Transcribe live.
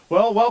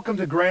Well, welcome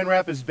to Grand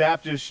Rapids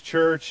Baptist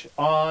Church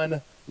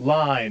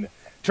Online.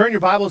 Turn your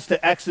Bibles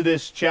to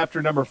Exodus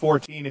chapter number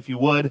 14, if you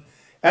would.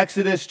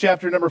 Exodus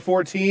chapter number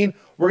 14,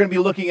 we're going to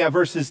be looking at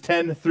verses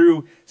 10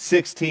 through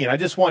 16. I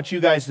just want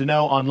you guys to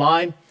know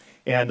online,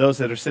 and those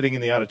that are sitting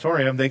in the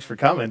auditorium, thanks for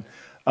coming.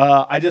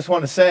 I just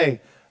want to say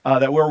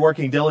that we're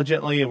working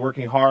diligently and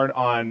working hard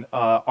on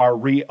our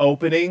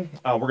reopening.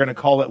 We're going to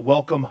call it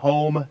Welcome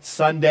Home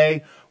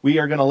Sunday. We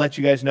are going to let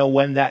you guys know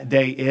when that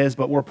day is,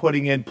 but we're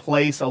putting in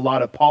place a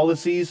lot of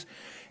policies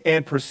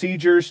and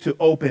procedures to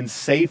open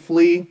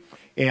safely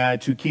and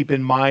to keep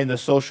in mind the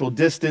social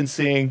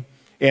distancing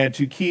and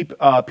to keep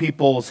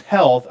people's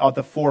health at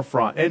the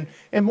forefront.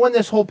 And when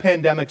this whole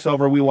pandemic's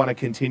over, we want to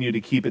continue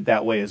to keep it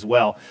that way as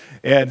well.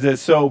 And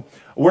so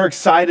we're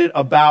excited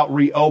about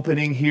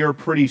reopening here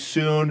pretty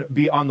soon.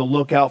 Be on the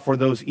lookout for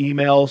those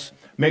emails.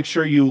 Make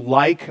sure you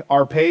like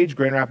our page,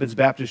 Grand Rapids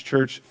Baptist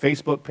Church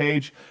Facebook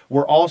page.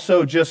 We're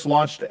also just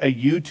launched a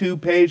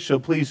YouTube page, so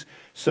please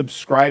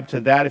subscribe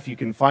to that if you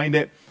can find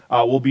it.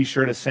 We'll be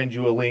sure to send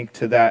you a link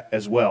to that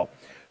as well.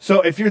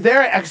 So if you're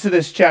there at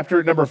Exodus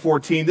chapter number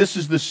 14, this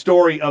is the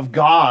story of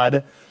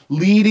God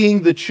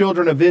leading the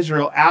children of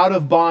Israel out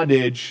of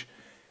bondage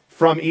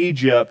from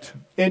Egypt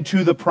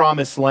into the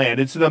promised land.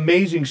 It's an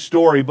amazing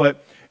story,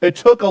 but it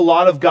took a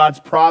lot of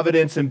God's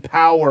providence and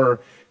power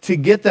to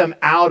get them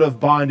out of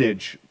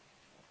bondage.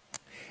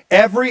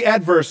 Every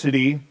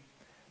adversity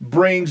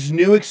brings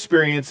new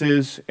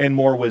experiences and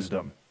more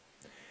wisdom.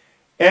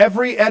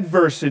 Every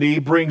adversity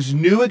brings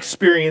new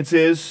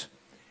experiences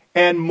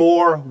and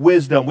more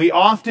wisdom. We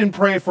often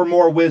pray for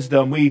more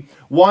wisdom. We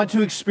want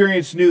to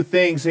experience new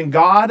things, and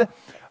God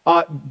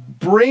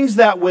brings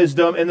that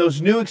wisdom and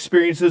those new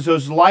experiences,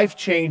 those life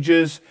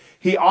changes.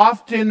 He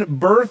often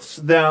births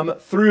them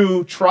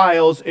through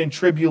trials and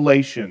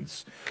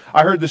tribulations.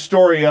 I heard the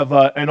story of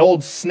an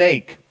old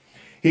snake.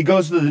 He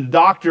goes to the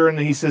doctor and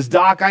he says,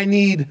 "Doc, I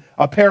need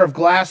a pair of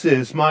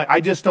glasses.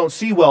 I just don't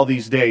see well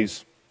these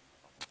days."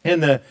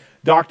 And the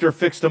doctor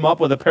fixed him up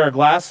with a pair of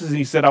glasses, and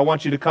he said, "I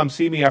want you to come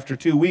see me after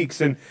 2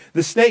 weeks." And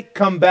the snake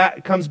comes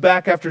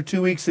back after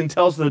 2 weeks and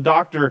tells the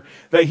doctor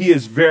that he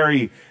is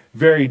very,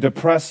 very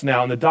depressed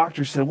now. And the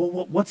doctor said,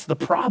 "Well, what's the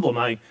problem?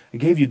 I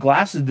gave you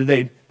glasses.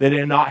 Did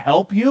they not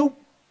help you?"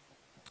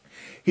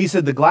 He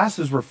said, "The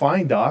glasses were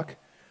fine, Doc.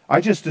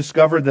 I just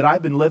discovered that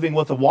I've been living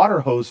with a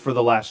water hose for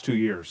the last 2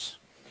 years."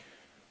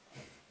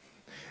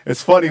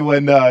 It's funny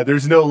when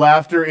there's no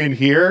laughter in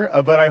here,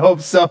 but I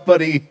hope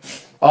somebody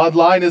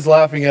online is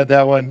laughing at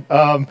that one.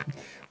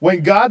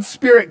 When God's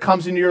Spirit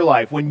comes into your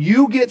life, when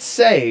you get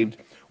saved,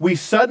 we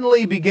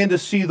suddenly begin to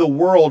see the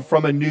world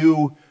from a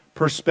new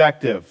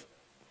perspective,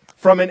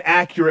 from an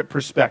accurate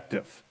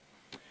perspective.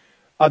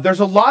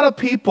 There's a lot of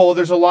people,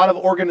 there's a lot of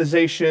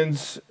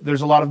organizations,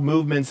 there's a lot of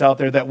movements out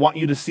there that want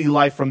you to see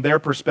life from their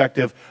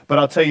perspective, but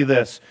I'll tell you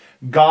this,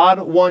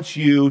 God wants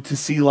you to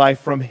see life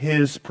from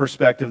His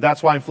perspective.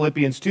 That's why in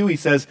Philippians 2 he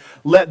says,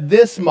 "Let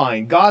this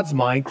mind, God's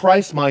mind,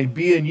 Christ's mind,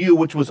 be in you,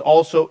 which was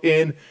also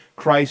in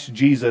Christ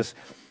Jesus."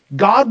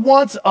 God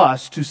wants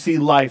us to see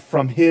life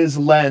from His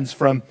lens,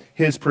 from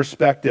His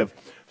perspective.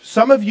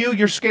 Some of you,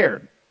 you're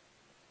scared.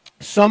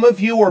 Some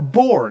of you are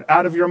bored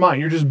out of your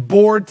mind. You're just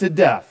bored to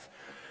death.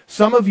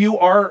 Some of you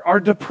are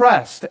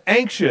depressed,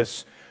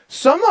 anxious.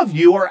 Some of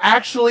you are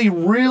actually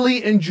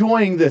really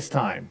enjoying this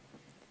time.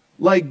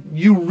 Like,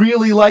 you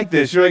really like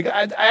this. You're like,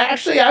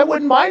 I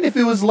wouldn't mind if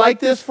it was like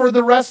this for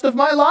the rest of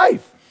my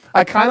life.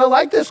 I kind of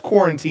like this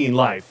quarantine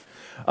life.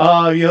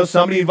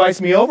 Somebody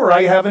invites me over,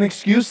 I have an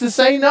excuse to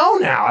say no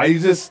now.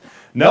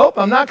 Nope,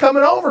 I'm not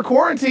coming over.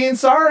 Quarantine,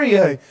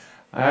 sorry.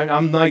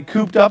 I'm like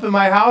cooped up in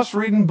my house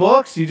reading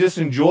books. You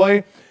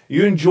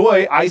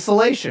enjoy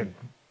isolation.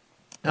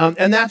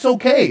 And that's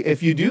okay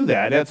if you do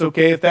that. That's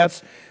okay if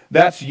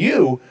that's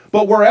you.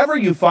 But wherever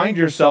you find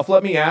yourself,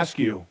 let me ask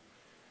you,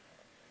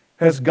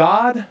 has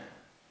God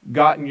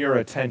gotten your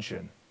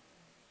attention?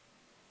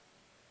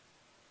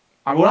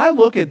 When I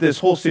look at this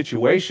whole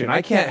situation,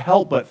 I can't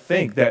help but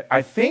think that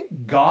I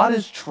think God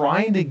is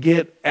trying to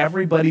get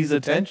everybody's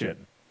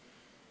attention.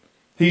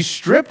 He's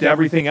stripped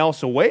everything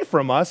else away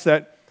from us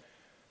that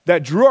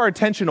drew our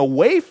attention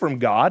away from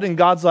God, and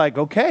God's like,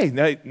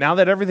 okay, now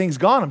that everything's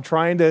gone, I'm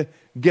trying to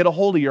get a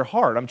hold of your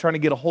heart. I'm trying to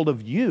get a hold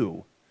of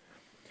you.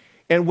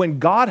 And when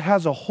God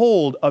has a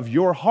hold of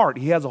your heart,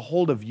 He has a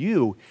hold of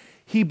you,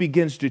 He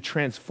begins to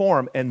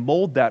transform and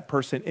mold that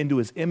person into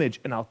His image.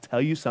 And I'll tell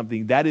you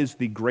something, that is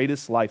the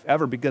greatest life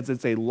ever, because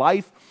it's a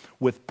life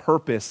with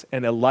purpose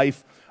and a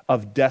life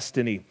of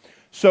destiny.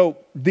 So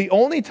the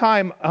only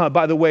time,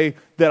 by the way,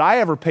 that I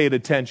ever paid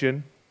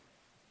attention,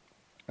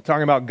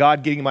 talking about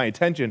God getting my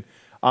attention,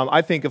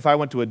 I think if I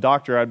went to a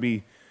doctor, I'd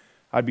be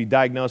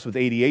diagnosed with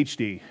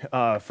ADHD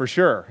for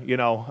sure.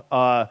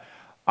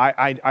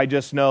 I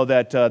just know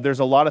that there's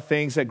a lot of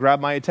things that grab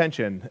my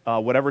attention.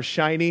 Whatever's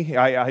shiny,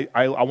 I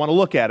want to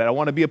look at it. I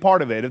want to be a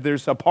part of it. If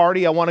there's a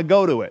party, I want to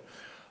go to it.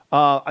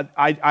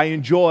 I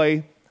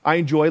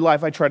enjoy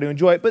life. I try to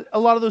enjoy it. But a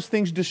lot of those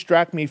things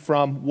distract me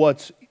from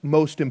what's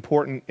most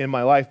important in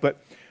my life.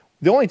 But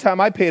the only time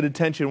I paid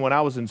attention when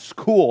I was in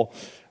school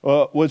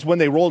was when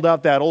they rolled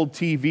out that old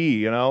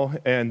TV,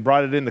 and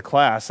brought it into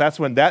class. That's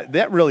when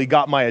that really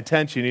got my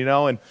attention, And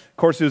of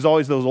course, there's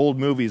always those old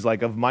movies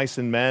like Of Mice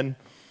and Men,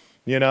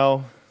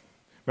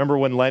 Remember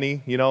when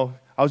Lenny,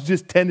 I was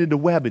just tending to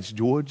Wabbits,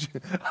 George.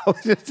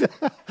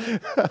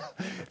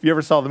 If you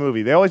ever saw the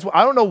movie,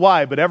 I don't know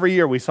why, but every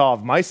year we saw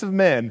Of Mice and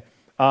Men.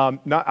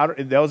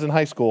 That was in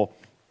high school,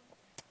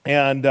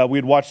 and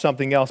we'd watch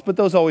something else, but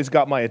those always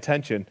got my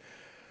attention.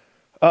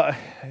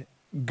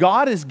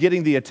 God is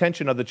getting the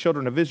attention of the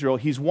children of Israel.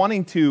 He's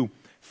wanting to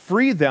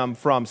free them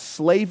from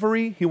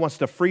slavery. He wants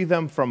to free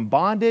them from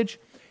bondage.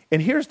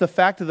 And here's the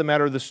fact of the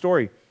matter of the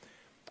story.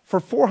 For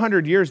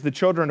 400 years, the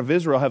children of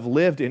Israel have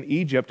lived in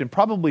Egypt, and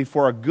probably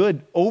for a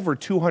good over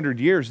 200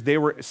 years, they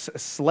were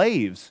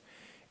slaves,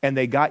 and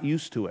they got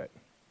used to it.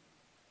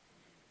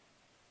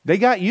 They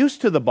got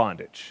used to the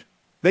bondage.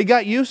 They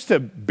got used to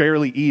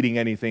barely eating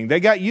anything. They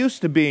got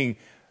used to being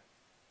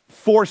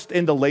forced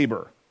into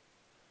labor.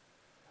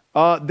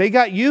 They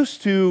got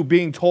used to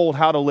being told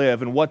how to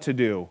live and what to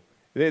do.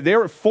 They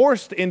were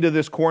forced into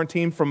this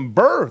quarantine from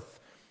birth,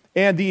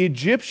 and the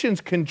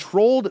Egyptians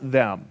controlled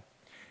them.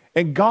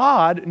 And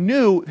God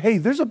knew, hey,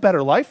 there's a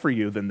better life for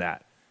you than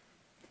that.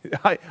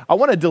 I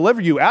want to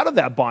deliver you out of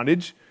that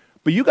bondage,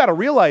 but you got to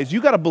realize,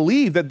 you got to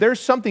believe that there's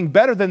something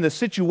better than the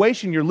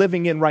situation you're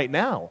living in right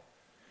now.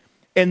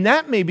 And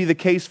that may be the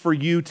case for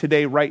you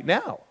today, right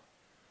now,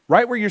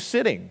 right where you're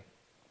sitting.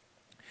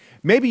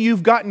 Maybe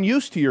you've gotten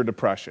used to your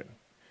depression.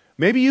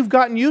 Maybe you've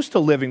gotten used to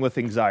living with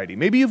anxiety.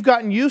 Maybe you've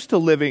gotten used to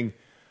living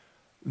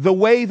the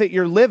way that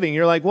you're living.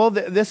 You're like, well,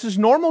 this is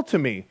normal to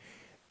me.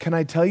 Can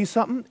I tell you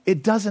something?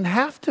 It doesn't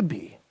have to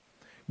be.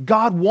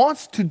 God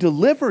wants to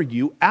deliver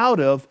you out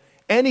of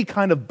any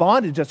kind of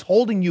bondage that's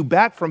holding you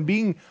back from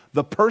being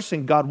the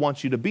person God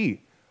wants you to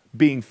be,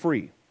 being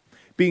free.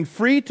 Being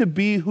free to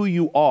be who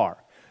you are.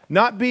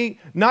 Not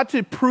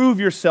to prove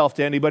yourself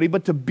to anybody,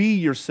 but to be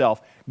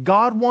yourself.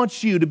 God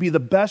wants you to be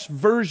the best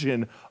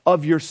version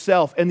of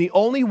yourself. And the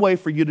only way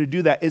for you to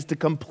do that is to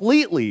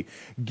completely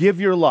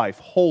give your life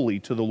wholly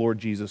to the Lord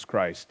Jesus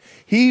Christ.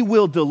 He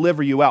will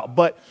deliver you out.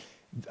 But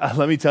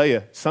let me tell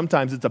you,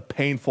 sometimes it's a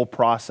painful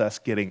process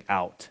getting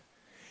out.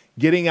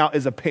 Getting out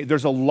is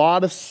there's a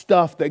lot of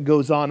stuff that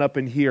goes on up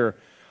in here.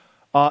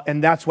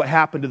 And that's what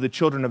happened to the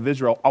children of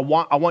Israel. I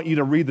want you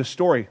to read the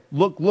story.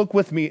 Look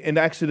with me in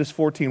Exodus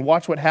 14.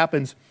 Watch what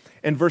happens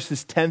in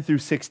verses 10 through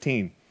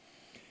 16.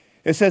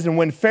 It says, and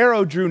when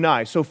Pharaoh drew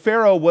nigh, so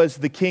Pharaoh was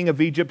the king of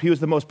Egypt. He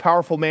was the most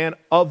powerful man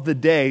of the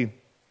day.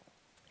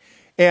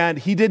 And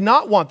he did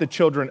not want the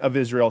children of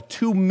Israel,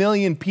 2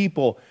 million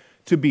people,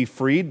 to be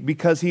freed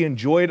because he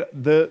enjoyed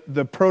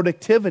the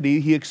productivity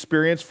he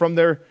experienced from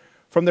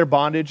their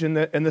bondage and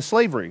the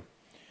slavery.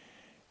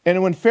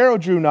 And when Pharaoh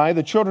drew nigh,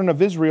 the children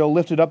of Israel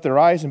lifted up their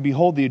eyes, and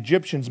behold, the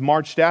Egyptians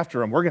marched after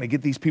them. We're going to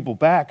get these people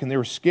back. And they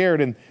were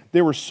scared, and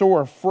they were sore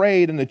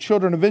afraid. And the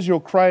children of Israel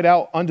cried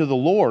out unto the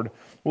Lord.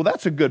 Well,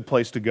 that's a good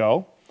place to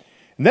go.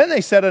 And then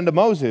they said unto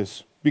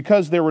Moses,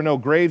 because there were no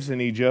graves in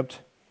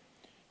Egypt,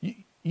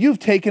 you've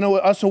taken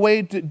us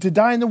away to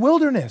die in the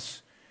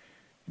wilderness.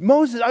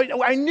 Moses,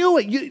 I knew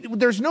it.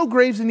 There's no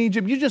graves in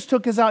Egypt. You just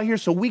took us out here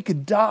so we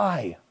could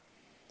die.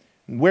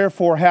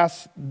 Wherefore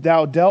hast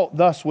thou dealt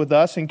thus with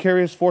us and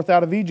carried us forth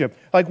out of Egypt?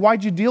 Like,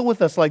 why'd you deal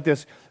with us like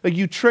this? Like,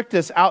 you tricked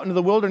us out into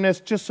the wilderness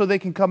just so they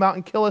can come out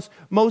and kill us.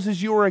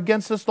 Moses, you were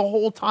against us the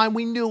whole time.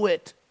 We knew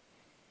it.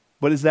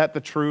 But is that the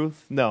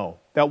truth? No,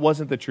 that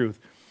wasn't the truth.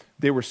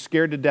 They were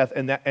scared to death,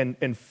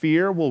 and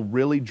fear will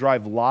really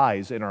drive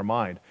lies in our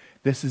mind.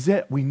 This is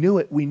it. We knew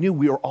it. We knew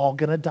we were all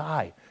going to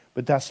die.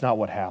 But that's not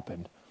what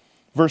happened.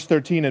 Verse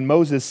 13, and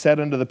Moses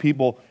said unto the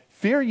people,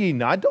 fear ye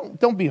not,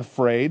 don't be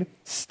afraid.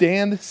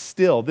 Stand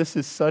still. This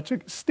is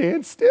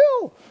stand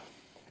still.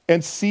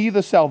 And see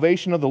the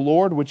salvation of the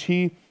Lord, which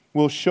he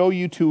will show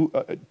you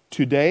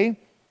today.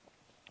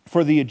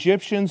 For the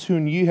Egyptians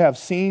whom ye have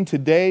seen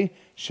today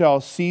shall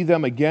see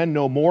them again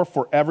no more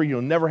forever.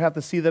 You'll never have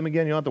to see them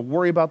again. You don't have to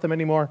worry about them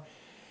anymore.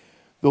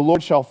 The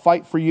Lord shall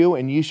fight for you,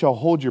 and ye shall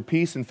hold your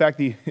peace. In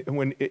fact,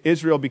 when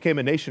Israel became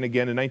a nation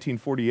again in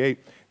 1948,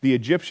 the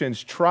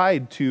Egyptians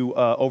tried to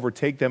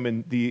overtake them,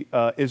 and the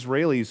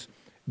Israelis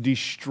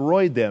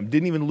destroyed them.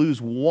 Didn't even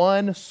lose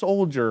one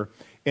soldier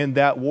in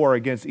that war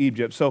against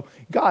Egypt. So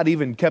God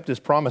even kept his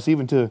promise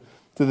even to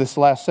this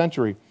last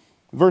century.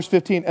 Verse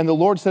 15, and the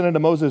Lord said unto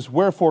Moses,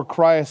 wherefore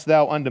criest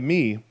thou unto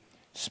me?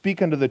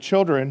 Speak unto the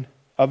children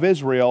of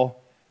Israel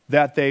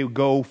that they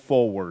go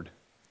forward.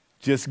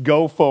 Just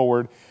go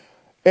forward.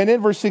 And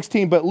in verse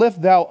 16, but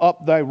lift thou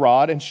up thy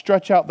rod and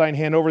stretch out thine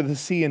hand over the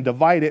sea and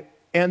divide it,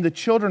 and the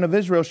children of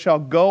Israel shall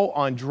go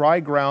on dry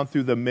ground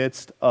through the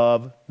midst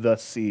of the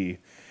sea.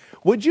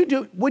 Would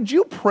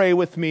you pray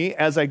with me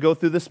as I go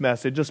through this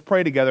message? Just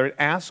pray together and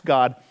ask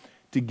God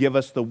to give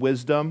us the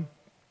wisdom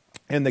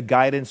and the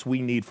guidance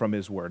we need from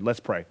his word. Let's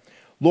pray.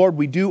 Lord,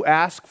 we do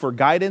ask for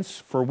guidance,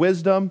 for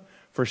wisdom,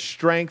 for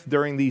strength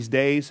during these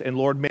days. And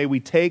Lord, may we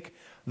take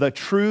the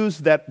truths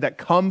that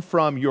come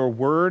from your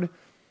word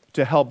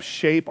to help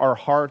shape our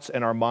hearts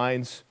and our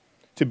minds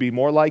to be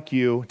more like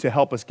you, to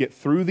help us get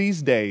through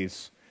these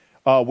days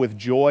with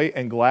joy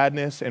and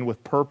gladness and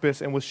with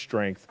purpose and with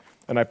strength.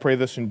 And I pray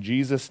this in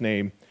Jesus'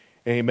 name,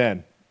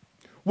 amen.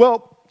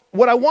 Well,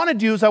 what I want to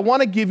do is I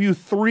want to give you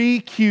 3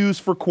 cues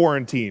for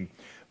quarantine.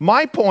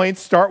 My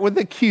points start with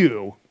a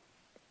Q,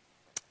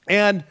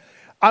 and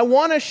I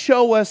want to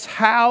show us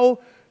how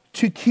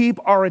to keep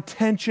our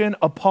attention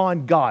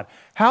upon God.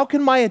 How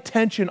can my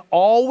attention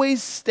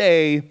always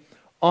stay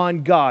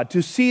on God?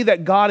 To see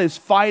that God is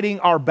fighting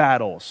our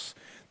battles,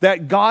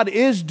 that God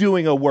is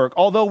doing a work.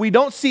 Although we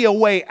don't see a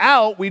way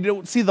out, we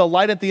don't see the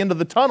light at the end of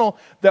the tunnel,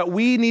 that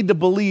we need to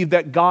believe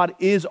that God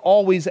is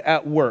always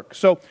at work.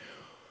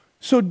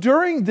 So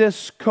during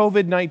this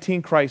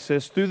COVID-19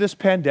 crisis, through this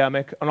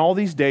pandemic, and all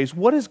these days,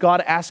 what is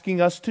God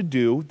asking us to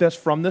do that's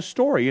from this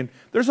story? And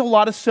there's a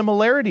lot of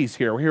similarities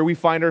here. Here we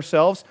find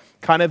ourselves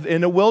kind of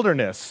in a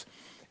wilderness,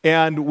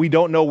 and we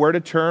don't know where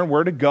to turn,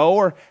 where to go,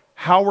 or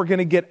how we're going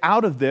to get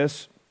out of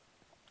this.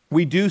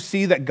 We do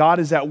see that God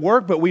is at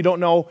work, but we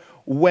don't know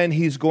when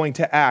he's going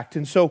to act.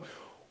 And so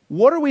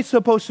what are we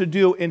supposed to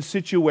do in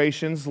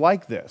situations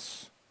like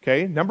this?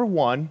 Okay, number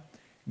 1,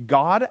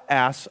 God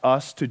asks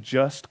us to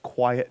just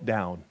quiet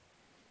down.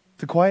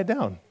 To quiet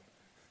down.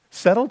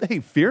 Settle down. Hey,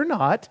 fear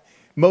not.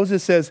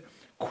 Moses says,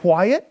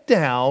 quiet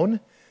down,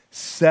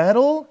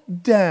 settle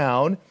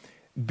down,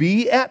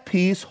 be at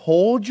peace,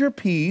 hold your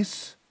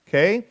peace,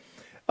 okay?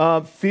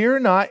 Fear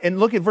not. And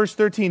look at verse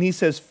 13. He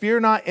says,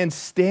 fear not and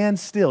stand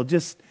still.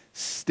 Just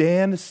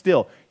stand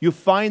still. You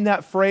find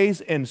that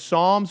phrase in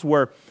Psalms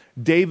where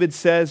David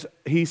says,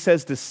 he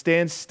says to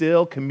stand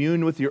still,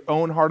 commune with your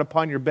own heart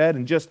upon your bed,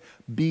 and just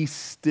be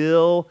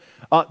still.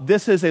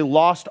 This is a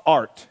lost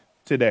art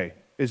today,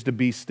 is to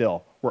be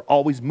still. We're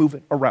always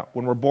moving around.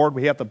 When we're bored,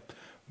 we have to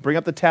bring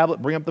up the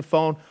tablet, bring up the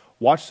phone,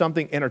 watch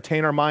something,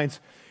 entertain our minds.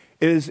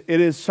 It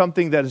is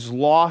something that is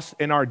lost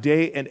in our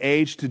day and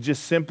age to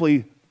just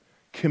simply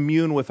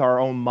commune with our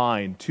own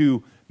mind,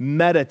 to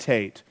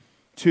meditate,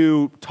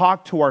 to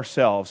talk to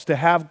ourselves, to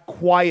have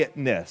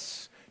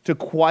quietness, to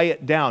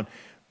quiet down.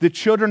 The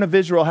children of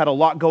Israel had a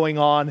lot going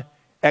on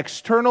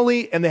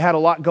externally, and they had a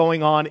lot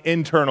going on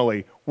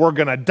internally. We're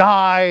going to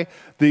die.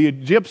 The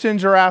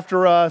Egyptians are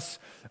after us.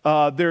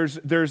 There's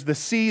the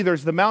sea.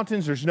 There's the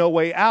mountains. There's no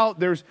way out.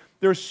 There's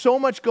so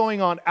much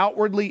going on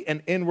outwardly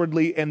and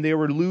inwardly, and they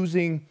were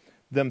losing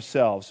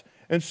themselves.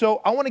 And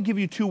so I want to give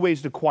you 2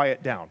 ways to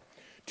quiet down.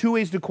 2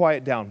 ways to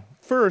quiet down.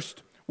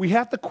 First, we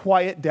have to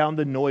quiet down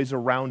the noise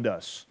around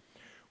us.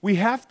 We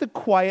have to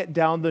quiet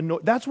down the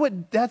noise.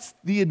 That's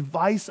the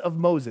advice of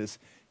Moses.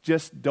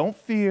 Just don't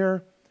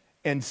fear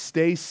and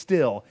stay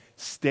still.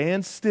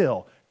 Stand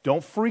still.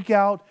 Don't freak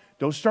out.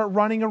 Don't start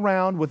running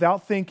around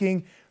without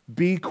thinking.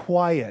 Be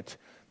quiet.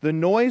 The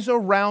noise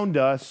around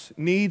us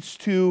needs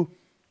to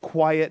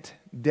quiet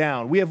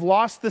down. We have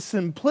lost the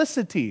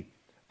simplicity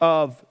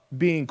of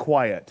being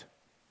quiet.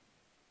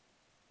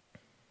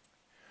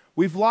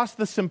 We've lost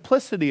the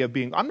simplicity of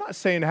being. I'm not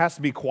saying it has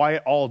to be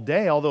quiet all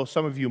day, although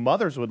some of you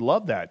mothers would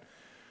love that.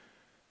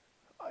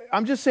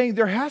 I'm just saying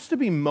there has to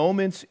be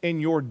moments in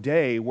your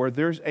day where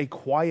there's a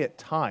quiet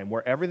time,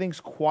 where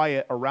everything's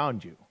quiet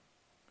around you.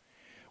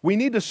 We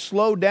need to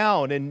slow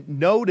down and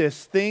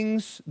notice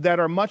things that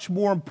are much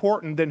more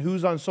important than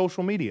who's on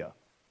social media.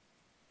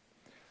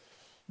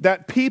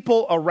 That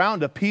people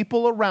around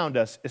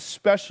us,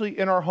 especially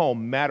in our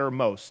home, matter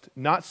most.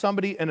 Not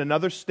somebody in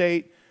another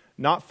state,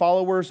 not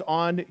followers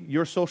on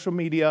your social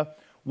media.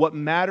 What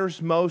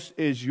matters most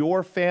is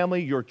your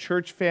family, your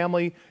church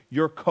family,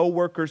 your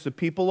coworkers, the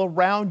people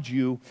around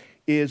you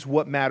is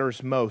what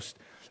matters most.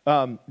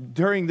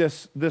 During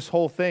this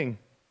whole thing,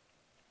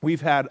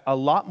 we've had a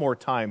lot more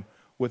time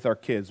with our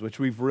kids, which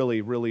we've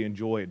really, really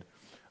enjoyed.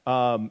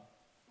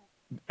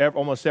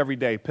 Almost every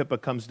day, Pippa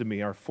comes to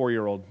me, our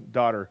 4-year-old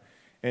daughter,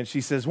 and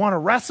she says, "Want to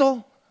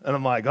wrestle?" And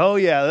I'm like, "Oh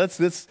yeah,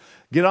 let's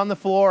get on the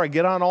floor." I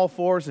get on all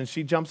fours, and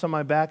she jumps on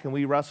my back, and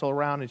we wrestle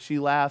around, and she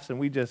laughs, and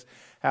we just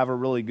have a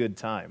really good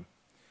time.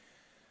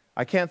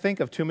 I can't think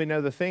of too many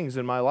other things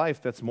in my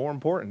life that's more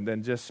important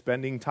than just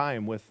spending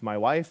time with my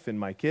wife and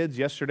my kids.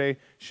 Yesterday,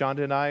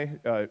 Shonda and I,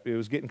 it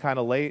was getting kind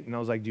of late, and I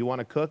was like, "Do you want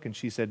to cook?" And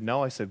she said,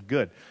 "No." I said,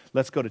 "Good.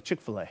 Let's go to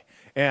Chick-fil-A."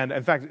 And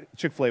in fact,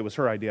 Chick-fil-A was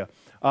her idea.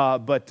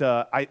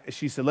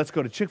 She said, "Let's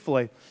go to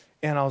Chick-fil-A."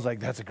 And I was like,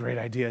 "That's a great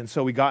idea." And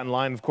so we got in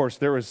line. Of course,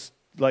 it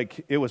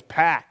was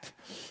packed.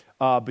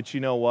 But you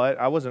know what?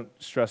 I wasn't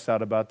stressed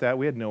out about that.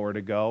 We had nowhere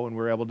to go, and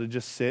we were able to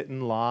just sit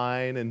in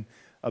line and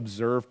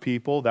observe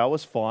people. That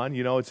was fun.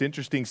 You know, it's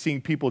interesting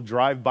seeing people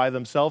drive by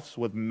themselves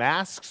with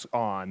masks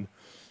on.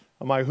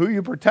 I'm like, who are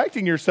you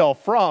protecting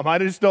yourself from? I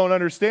just don't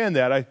understand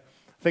that. I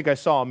think I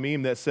saw a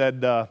meme that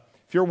said,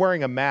 if you're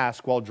wearing a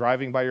mask while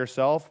driving by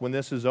yourself, when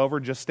this is over,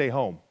 just stay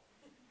home.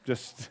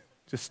 Just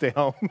stay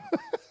home. I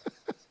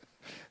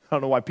don't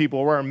know why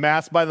people are wearing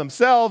masks by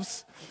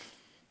themselves,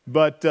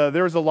 but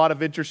there's a lot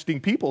of interesting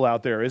people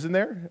out there, isn't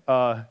there?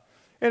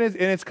 And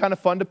it's kind of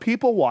fun to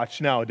people watch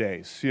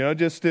nowadays, you know,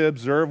 just to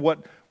observe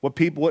what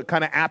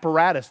kind of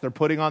apparatus they're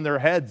putting on their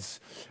heads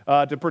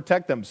to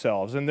protect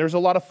themselves. And there's a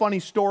lot of funny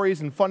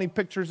stories and funny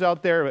pictures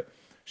out there. But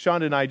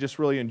Shonda and I just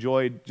really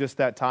enjoyed just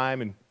that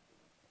time.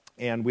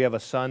 and we have a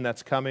son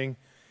that's coming,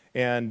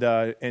 and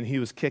he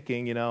was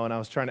kicking, and I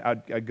was trying to,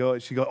 I'd go,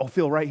 she'd go, oh,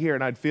 feel right here,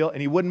 and I'd feel,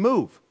 and he wouldn't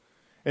move.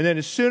 And then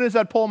as soon as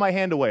I'd pull my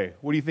hand away,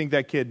 what do you think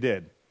that kid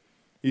did?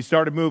 He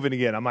started moving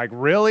again. I'm like,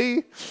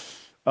 really?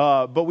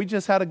 But we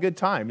just had a good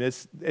time.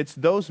 It's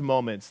those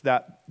moments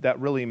that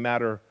really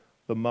matter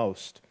the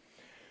most.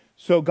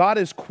 So God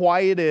has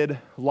quieted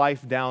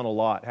life down a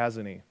lot,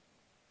 hasn't he?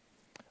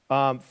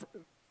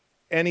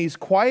 And he's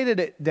quieted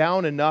it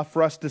down enough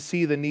for us to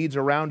see the needs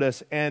around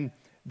us, and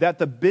that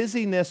the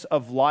busyness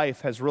of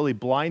life has really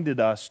blinded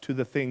us to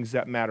the things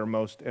that matter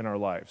most in our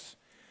lives.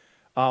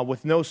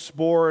 With no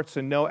sports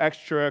and no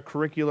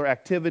extracurricular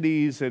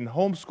activities and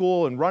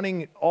homeschool and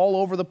running all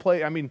over the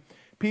place. I mean,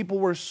 people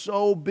were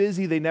so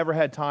busy they never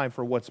had time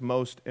for what's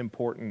most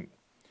important.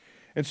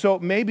 And so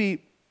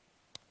maybe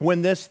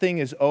when this thing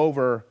is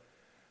over,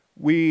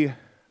 we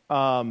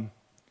can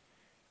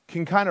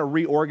kind of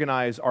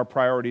reorganize our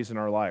priorities in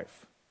our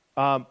life.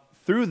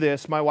 Through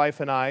this, my wife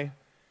and I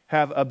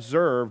have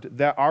observed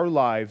that our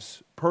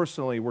lives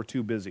personally were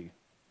too busy.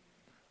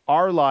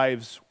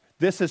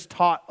 This has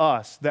taught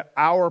us that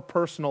our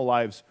personal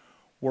lives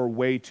were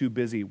way too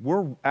busy.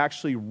 We're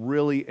actually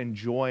really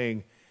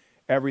enjoying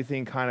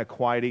everything kind of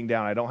quieting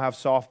down. I don't have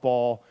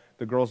softball.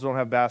 The girls don't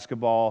have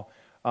basketball.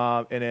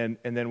 And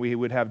then we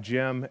would have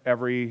gym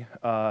every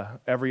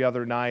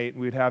other night.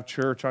 We'd have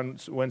church on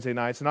Wednesday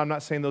nights. And I'm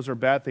not saying those are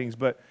bad things,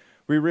 but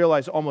we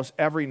realized almost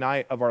every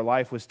night of our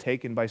life was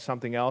taken by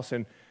something else.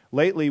 And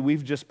lately,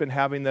 we've just been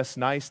having this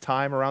nice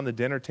time around the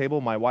dinner table.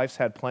 My wife's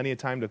had plenty of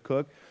time to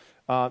cook.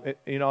 And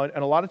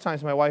a lot of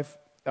times my wife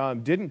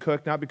didn't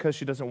cook, not because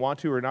she doesn't want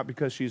to or not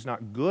because she's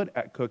not good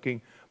at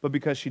cooking, but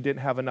because she didn't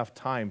have enough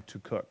time to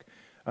cook.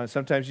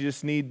 Sometimes you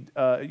just need,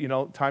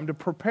 time to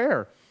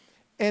prepare.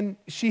 And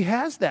she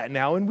has that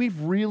now, and we've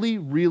really,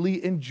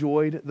 really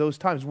enjoyed those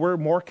times. We're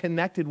more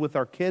connected with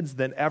our kids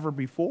than ever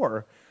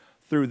before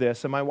through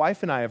this, and my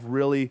wife and I have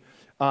really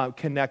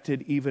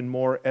connected even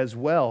more as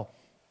well.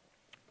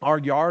 Our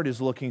yard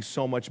is looking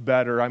so much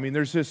better. I mean,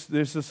 there's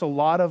just a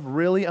lot of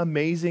really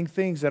amazing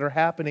things that are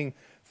happening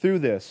through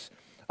this.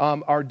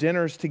 Our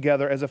dinners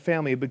together as a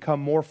family have become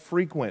more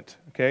frequent,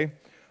 okay?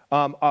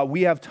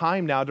 We have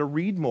time now to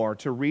read more,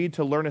 to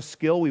learn a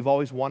skill we've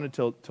always wanted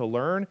to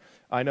learn.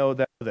 I know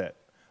that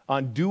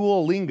on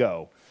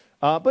Duolingo.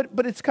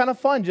 But it's kind of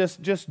fun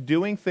just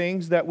doing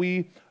things that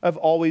we have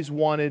always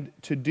wanted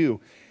to do.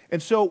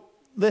 And so,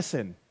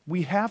 listen,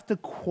 we have to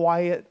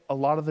quiet a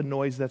lot of the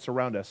noise that's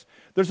around us.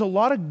 There's a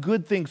lot of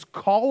good things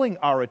calling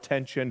our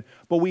attention,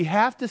 but we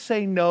have to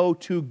say no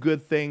to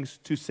good things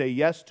to say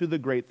yes to the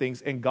great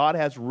things, and God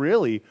has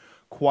really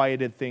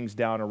quieted things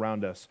down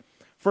around us.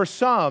 For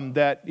some,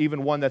 that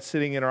even one that's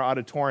sitting in our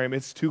auditorium,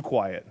 it's too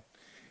quiet.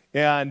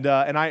 And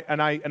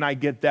I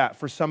get that.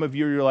 For some of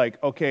you, you're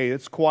like, okay,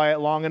 it's quiet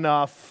long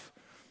enough.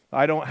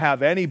 I don't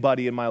have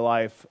anybody in my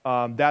life.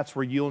 That's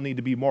where you'll need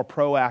to be more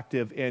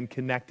proactive in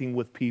connecting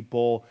with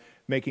people,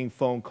 making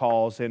phone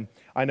calls. And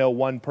I know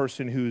one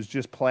person who's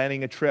just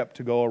planning a trip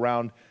to go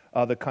around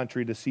the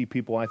country to see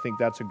people. I think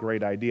that's a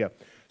great idea.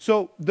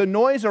 So the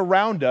noise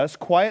around us,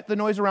 quiet the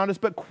noise around us,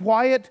 but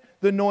quiet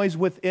the noise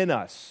within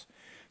us.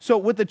 So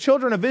with the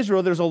children of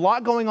Israel, there's a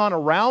lot going on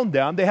around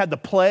them. They had the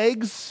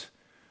plagues.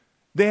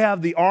 They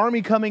have the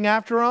army coming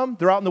after them.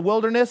 They're out in the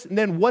wilderness. And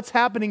then what's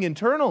happening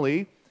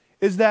internally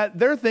is that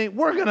they're thinking,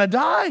 we're going to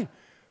die.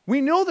 We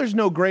know there's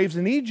no graves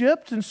in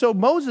Egypt. And so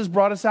Moses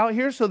brought us out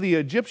here so the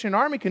Egyptian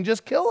army can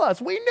just kill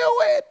us. We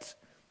knew it.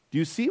 Do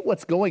you see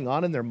what's going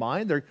on in their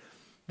mind?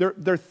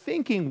 They're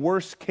thinking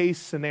worst case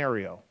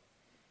scenario.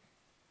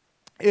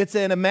 It's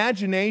an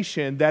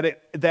imagination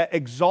that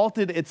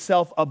exalted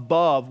itself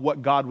above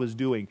what God was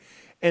doing.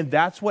 And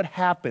that's what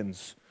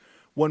happens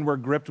when we're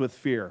gripped with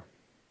fear.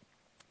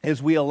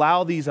 Is we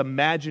allow these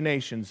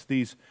imaginations,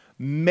 these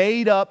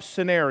made-up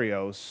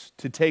scenarios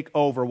to take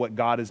over what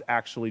God is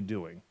actually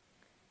doing.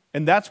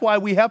 And that's why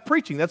we have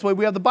preaching. That's why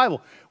we have the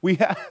Bible. We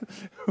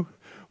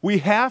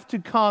have to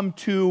come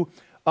to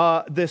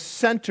this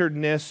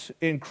centeredness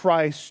in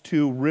Christ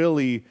to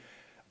really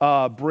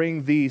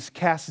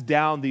cast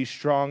down these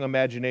strong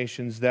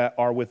imaginations that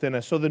are within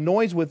us. So the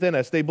noise within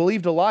us, they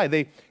believed a lie.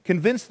 They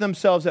convinced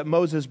themselves that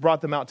Moses brought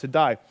them out to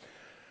die.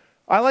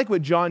 I like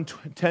what John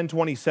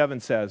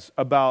 10:27 says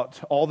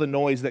about all the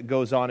noise that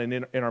goes on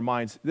in our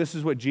minds. This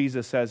is what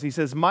Jesus says. He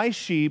says, my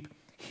sheep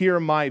hear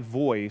my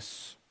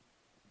voice,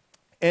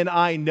 and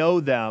I know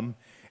them,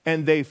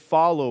 and they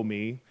follow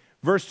me.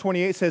 Verse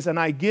 28 says, and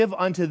I give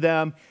unto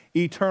them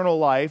eternal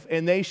life,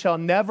 and they shall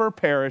never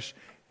perish,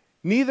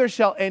 neither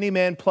shall any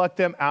man pluck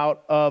them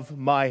out of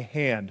my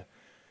hand.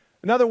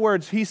 In other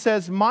words, he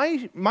says,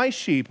 my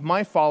sheep,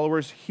 my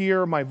followers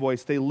hear my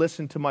voice. They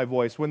listen to my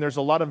voice. When there's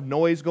a lot of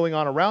noise going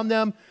on around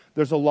them,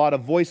 there's a lot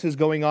of voices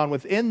going on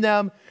within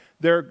them,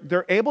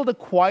 they're able to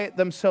quiet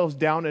themselves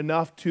down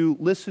enough to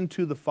listen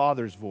to the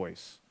Father's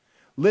voice,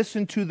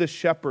 listen to the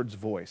shepherd's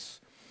voice.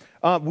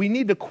 We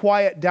need to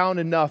quiet down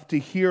enough to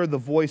hear the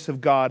voice of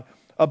God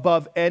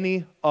above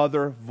any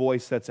other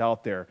voice that's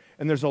out there.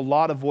 And there's a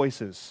lot of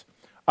voices.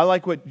 I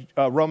like what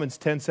Romans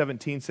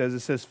 10:17 says.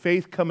 It says,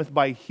 faith cometh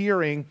by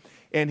hearing,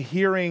 and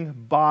hearing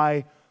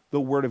by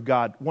the word of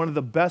God. One of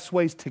the best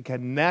ways to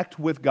connect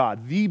with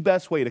God, the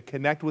best way to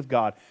connect with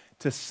God,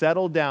 to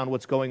settle down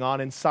what's going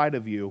on inside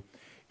of you,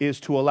 is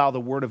to allow the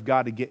word of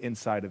God to get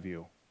inside of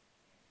you.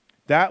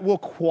 That will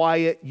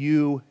quiet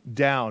you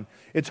down.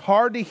 It's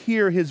hard to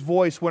hear his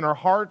voice when our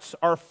hearts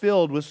are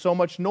filled with so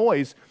much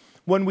noise.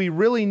 When we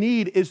really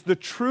need is the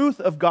truth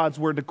of God's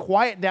word to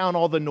quiet down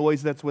all the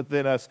noise that's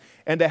within us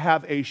and to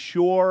have a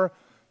sure,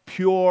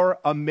 pure,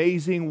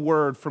 amazing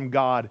word from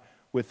God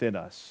within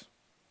us.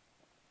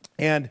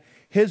 And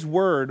his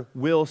word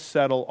will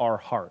settle our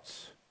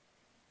hearts.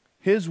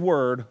 His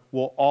word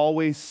will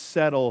always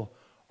settle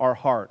our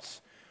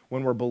hearts.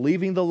 When we're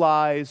believing the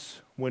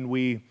lies, when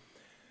we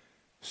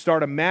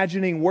start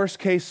imagining worst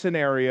case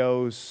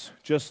scenarios,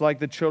 just like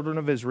the children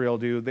of Israel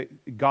do,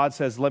 God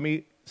says, let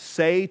me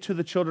say to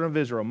the children of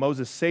Israel,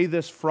 Moses, say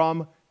this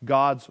from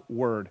God's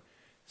word.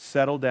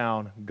 Settle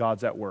down,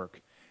 God's at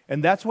work.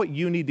 And that's what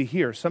you need to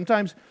hear.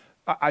 Sometimes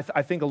I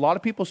think a lot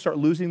of people start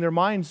losing their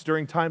minds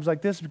during times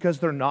like this because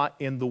they're not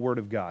in the Word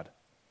of God.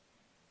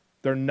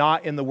 They're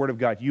not in the Word of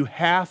God. You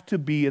have to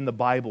be in the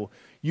Bible.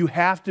 You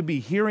have to be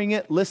hearing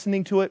it,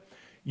 listening to it.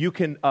 You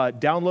can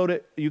download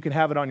it. You can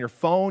have it on your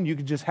phone. You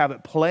can just have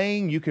it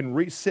playing. You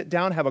can sit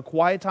down, have a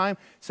quiet time.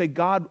 Say,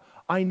 God,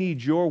 I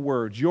need your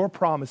words, your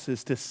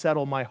promises to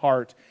settle my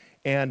heart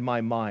and my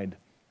mind.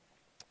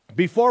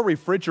 Before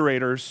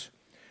refrigerators,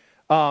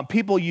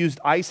 people used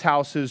ice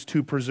houses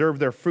to preserve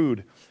their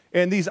food.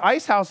 And these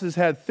ice houses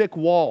had thick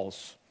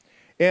walls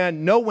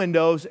and no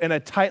windows and a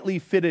tightly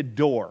fitted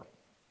door.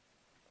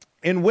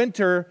 In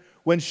winter,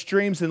 when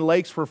streams and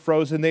lakes were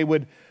frozen, they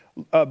would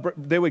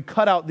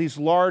cut out these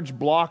large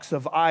blocks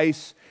of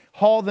ice,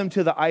 haul them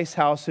to the ice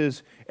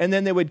houses, and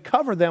then they would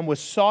cover them with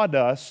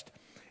sawdust.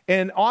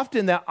 And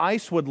often that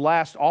ice would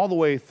last all the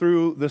way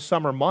through the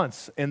summer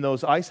months in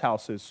those ice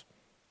houses.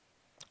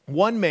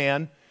 One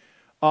man,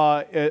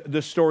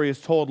 the story is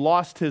told,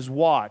 lost his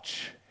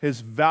watch,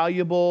 his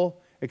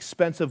valuable,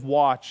 expensive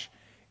watch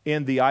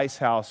in the ice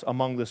house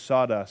among the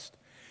sawdust.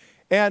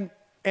 And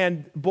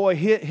boy,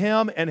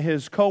 him and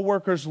his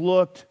co-workers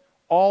looked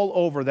all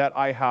over that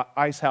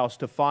ice house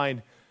to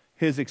find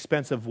his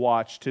expensive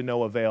watch to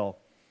no avail.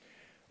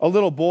 A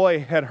little boy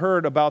had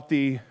heard about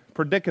the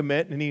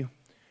predicament, and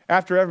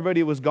after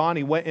everybody was gone,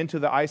 he went into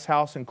the ice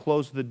house and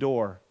closed the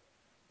door.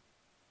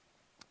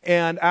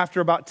 And after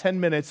about 10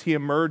 minutes, he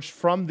emerged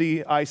from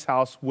the ice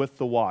house with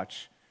the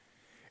watch.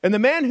 And the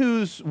man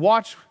whose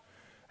watch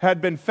had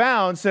been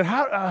found said,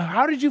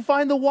 how did you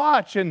find the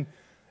watch? And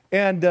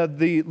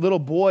the little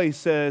boy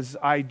says,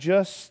 I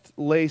just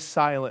lay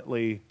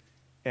silently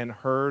and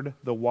heard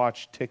the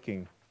watch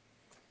ticking.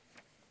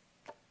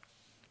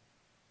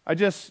 I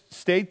just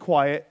stayed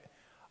quiet.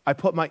 I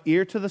put my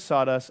ear to the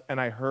sawdust and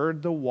I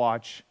heard the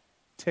watch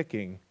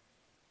ticking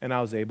and I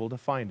was able to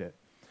find it.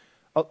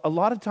 A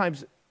lot of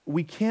times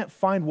we can't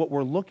find what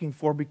we're looking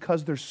for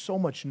because there's so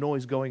much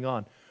noise going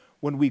on.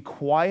 When we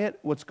quiet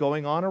what's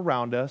going on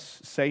around us,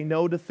 say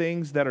no to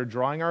things that are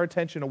drawing our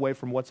attention away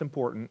from what's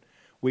important,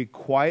 we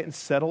quiet and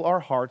settle our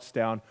hearts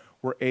down,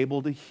 we're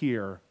able to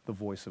hear the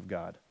voice of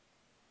God.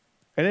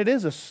 And it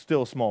is a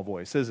still small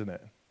voice, isn't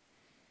it?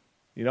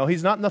 You know,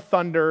 he's not in the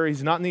thunder,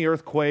 he's not in the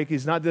earthquake,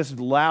 he's not this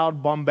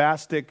loud,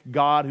 bombastic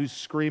God who's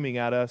screaming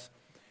at us.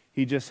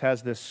 He just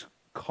has this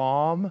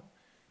calm,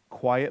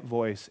 quiet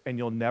voice, and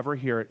you'll never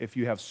hear it if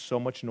you have so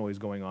much noise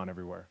going on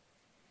everywhere.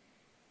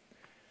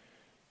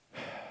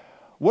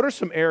 What are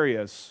some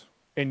areas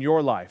in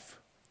your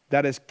life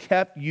that has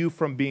kept you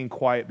from being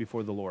quiet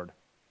before the Lord?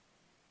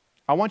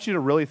 I want you to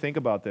really think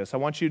about this. I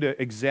want you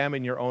to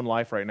examine your own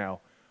life right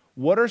now.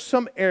 What are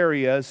some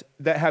areas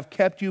that have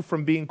kept you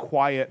from being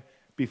quiet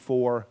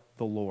before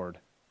the Lord?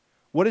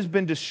 What has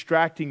been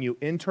distracting you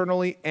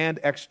internally and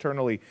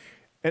externally?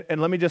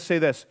 And let me just say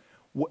this.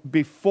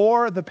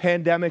 Before the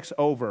pandemic's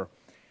over,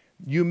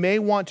 you may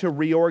want to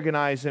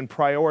reorganize and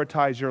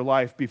prioritize your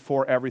life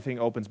before everything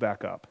opens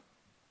back up.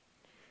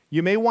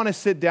 You may want to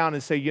sit down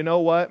and say, you know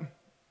what?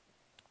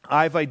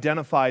 I've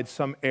identified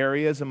some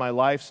areas in my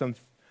life,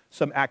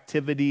 some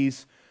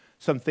activities,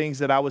 some things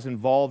that I was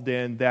involved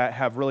in that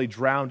have really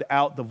drowned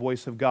out the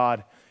voice of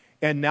God.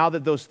 And now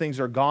that those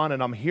things are gone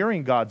and I'm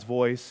hearing God's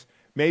voice,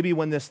 maybe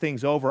when this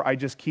thing's over, I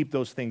just keep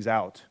those things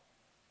out.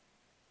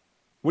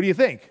 What do you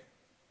think?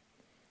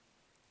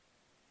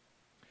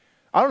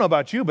 I don't know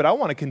about you, but I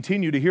want to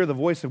continue to hear the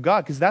voice of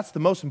God because that's the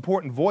most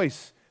important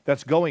voice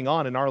that's going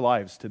on in our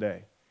lives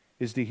today,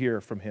 is to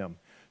hear from him.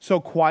 So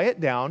quiet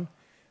down.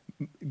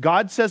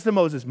 God says to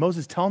Moses,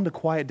 tell him to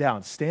quiet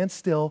down. Stand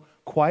still,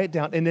 quiet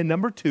down. And then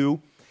number 2,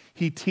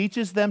 he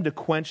teaches them to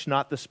quench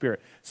not the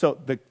spirit. So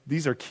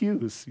these are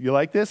cues. You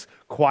like this?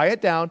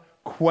 Quiet down,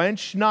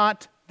 quench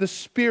not the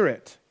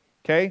spirit.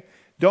 Okay?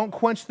 Don't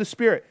quench the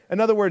spirit. In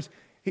other words,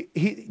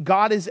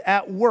 God is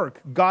at work.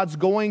 God's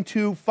going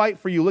to fight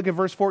for you. Look at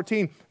verse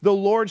 14. The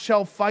Lord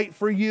shall fight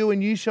for you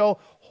and you shall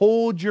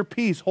hold your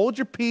peace. Hold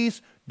your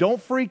peace.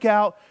 Don't freak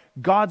out.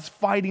 God's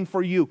fighting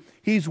for you.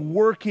 He's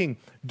working.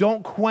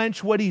 Don't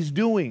quench what he's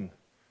doing.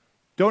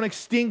 Don't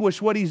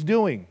extinguish what he's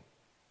doing.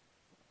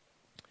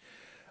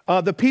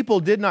 The people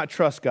did not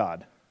trust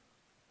God.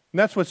 And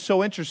that's what's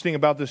so interesting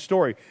about this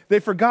story. They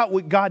forgot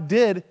what God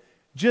did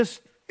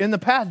just in the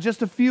past,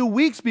 just a few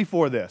weeks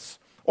before this,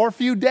 or a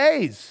few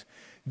days.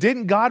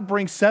 Didn't God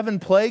bring 7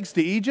 plagues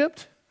to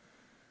Egypt?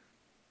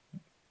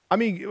 I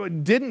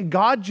mean, didn't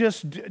God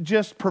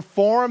just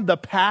perform the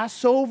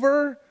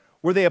Passover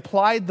where they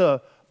applied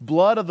the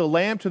blood of the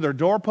lamb to their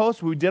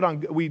doorposts?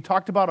 We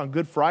talked about on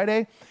Good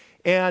Friday,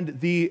 and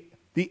the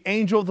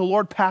angel of the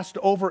Lord passed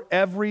over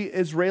every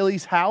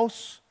Israeli's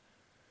house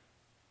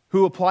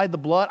who applied the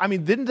blood. I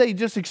mean, didn't they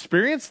just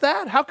experience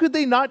that? How could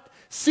they not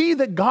see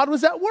that God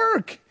was at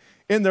work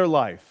in their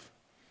life?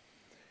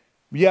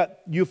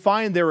 Yet you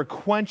find they were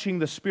quenching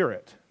the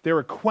Spirit. They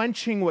were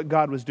quenching what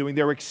God was doing.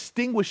 They were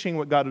extinguishing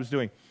what God was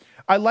doing.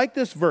 I like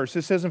this verse.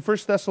 It says in 1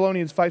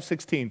 Thessalonians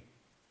 5:16,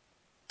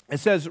 it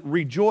says,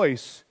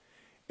 rejoice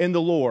in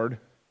the Lord,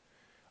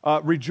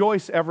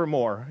 rejoice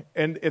evermore.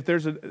 And if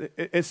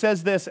it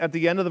says this at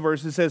the end of the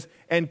verse, it says,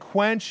 and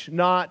quench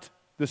not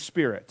the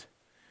Spirit.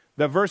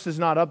 The verse is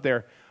not up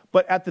there,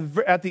 but at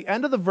the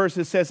end of the verse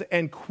it says,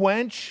 and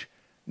quench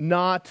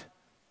not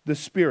the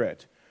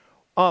Spirit.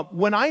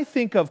 When I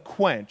think of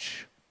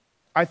quench,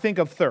 I think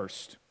of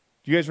thirst.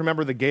 Do you guys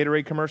remember the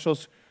Gatorade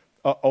commercials?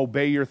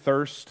 Obey your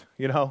thirst,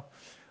 you know?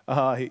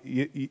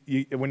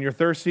 When you're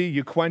thirsty,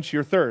 you quench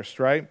your thirst,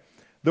 right?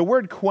 The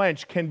word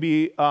quench can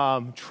be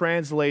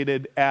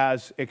translated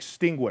as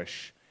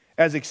extinguish,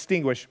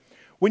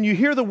 When you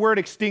hear the word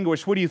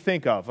extinguish, what do you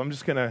think of? I'm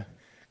just going to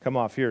come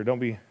off here. Don't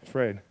be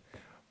afraid.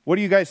 What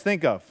do you guys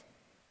think of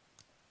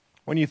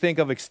when you think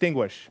of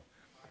extinguish?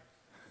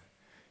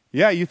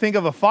 Yeah, you think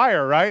of a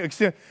fire, right?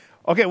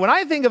 Okay, when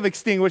I think of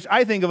extinguish,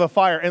 I think of a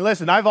fire. And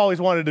listen, I've always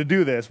wanted to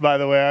do this, by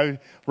the way,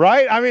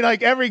 right? I mean,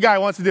 like every guy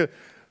wants to do it.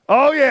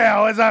 Oh,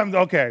 yeah,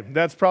 okay,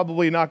 that's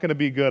probably not going to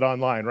be good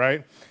online,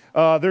 right?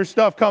 There's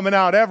stuff coming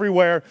out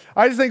everywhere.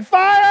 I just think,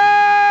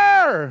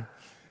 fire!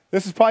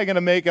 This is probably going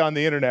to make it on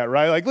the internet,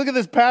 right? Like, look at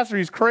this pastor,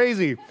 he's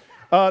crazy.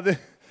 Look,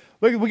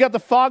 we got the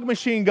fog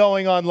machine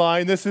going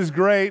online. This is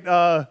great.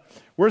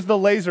 Where's the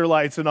laser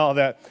lights and all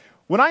that?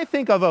 When I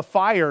think of a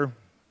fire,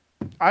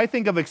 I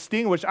think of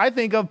extinguish. I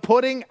think of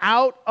putting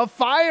out a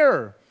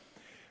fire.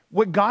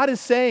 What God is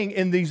saying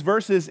in these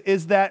verses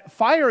is that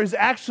fire is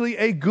actually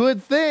a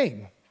good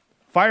thing.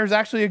 Fire is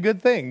actually a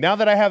good thing. Now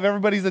that I have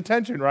everybody's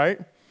attention, right?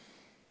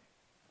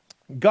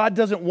 God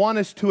doesn't want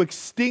us to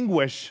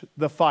extinguish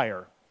the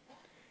fire.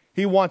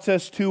 He wants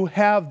us to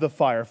have the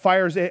fire.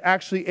 Fire is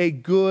actually a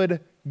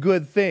good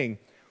thing.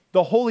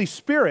 The Holy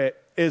Spirit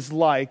is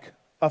like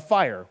a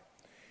fire.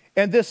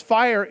 And this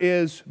fire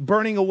is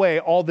burning away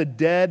all the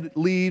dead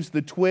leaves,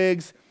 the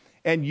twigs,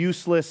 and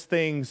useless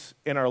things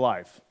in our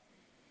life.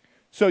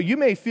 So you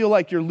may feel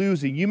like you're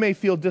losing. You may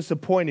feel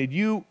disappointed.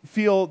 You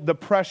feel the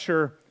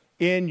pressure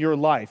in your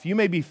life. You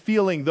may be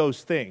feeling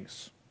those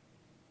things.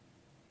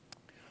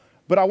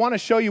 But I want to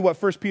show you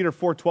what 1 Peter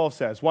 4:12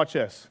 says. Watch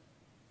this.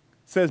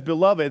 It says,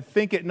 beloved,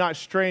 think it not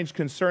strange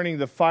concerning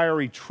the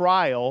fiery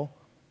trial,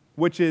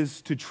 which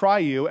is to try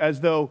you,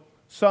 as though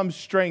some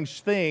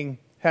strange thing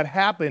had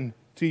happened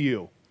to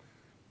you.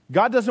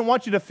 God doesn't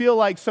want you to feel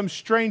like some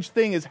strange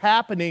thing is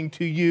happening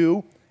to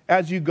you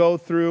as you go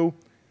through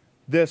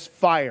this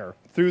fire,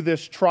 through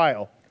this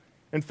trial.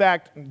 In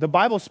fact, the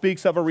Bible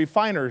speaks of a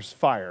refiner's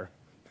fire.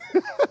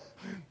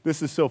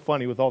 This is so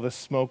funny with all this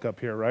smoke up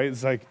here, right?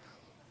 It's like,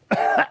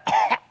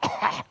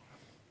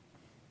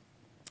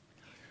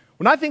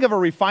 when I think of a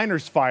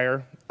refiner's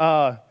fire,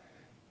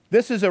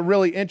 this is a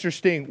really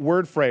interesting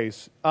word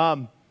phrase.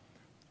 A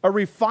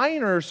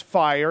refiner's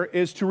fire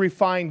is to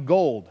refine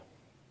gold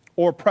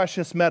or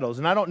precious metals.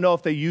 And I don't know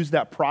if they use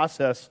that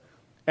process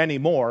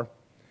anymore.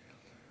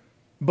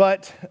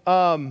 But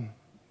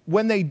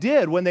when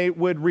they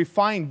would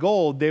refine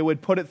gold, they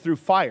would put it through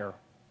fire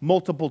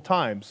multiple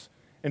times.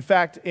 In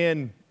fact,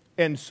 in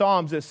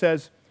Psalms it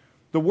says,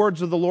 the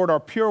words of the Lord are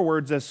pure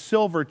words as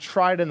silver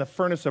tried in the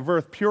furnace of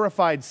earth,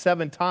 purified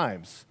 7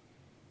 times.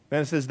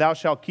 Then it says, thou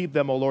shalt keep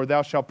them, O Lord,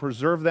 thou shalt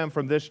preserve them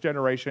from this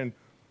generation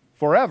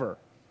forever.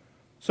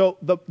 So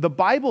the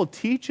Bible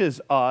teaches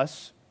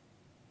us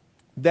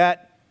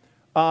that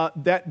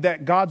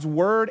God's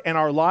word and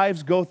our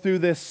lives go through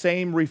this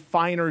same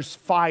refiner's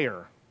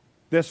fire,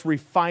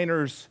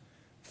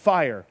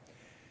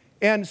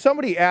 And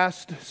somebody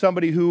asked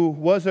somebody who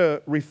was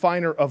a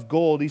refiner of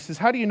gold, he says,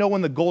 how do you know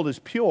when the gold is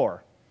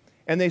pure?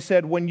 And they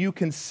said, when you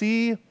can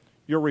see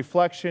your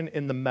reflection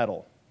in the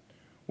metal.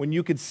 When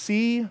you can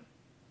see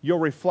your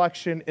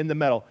reflection in the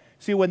metal.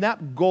 See, when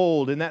that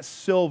gold and that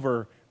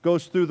silver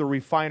goes through the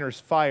refiner's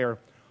fire,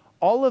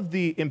 all of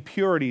the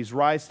impurities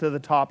rise to the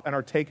top and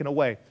are taken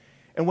away.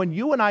 And when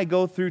you and I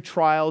go through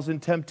trials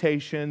and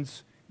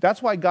temptations,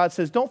 that's why God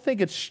says, don't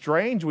think it's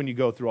strange when you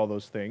go through all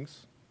those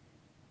things,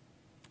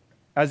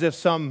 as if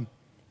some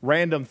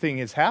random thing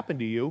has happened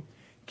to you.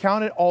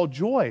 Count it all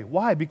joy.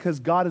 Why? Because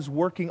God is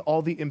working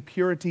all the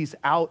impurities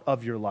out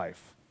of your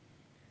life.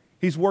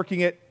 He's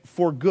working it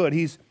for good.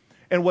 He's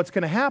And what's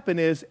going to happen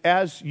is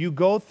as you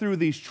go through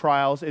these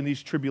trials and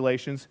these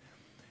tribulations,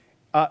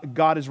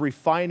 God is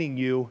refining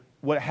you.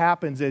 What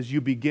happens is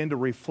you begin to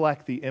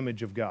reflect the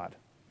image of God.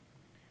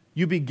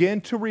 You begin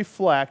to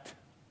reflect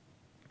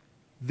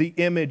the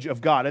image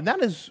of God. And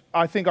that is,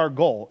 I think, our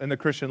goal in the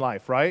Christian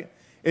life, right?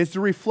 Is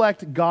to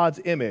reflect God's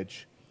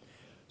image.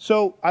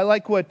 So I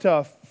like what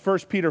 1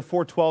 Peter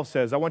 4:12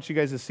 says. I want you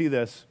guys to see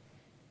this.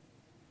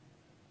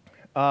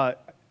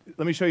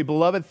 Let me show you.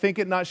 Beloved, think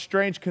it not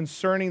strange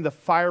concerning the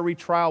fiery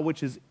trial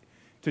which is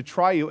to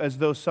try you as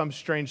though some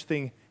strange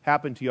thing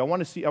happened to you. I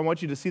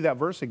want you to see that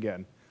verse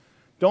again.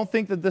 Don't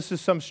think that this is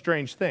some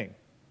strange thing.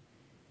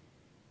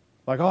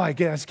 Like, oh, I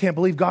just can't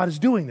believe God is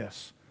doing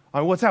this. I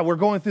mean, what's that? We're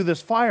going through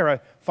this fire,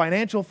 a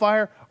financial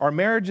fire. Our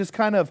marriage is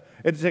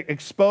it's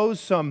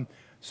exposed some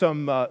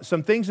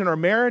things in our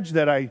marriage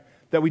that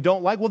we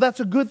don't like. Well, that's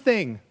a good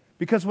thing,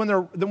 because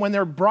when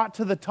they're brought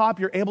to the top,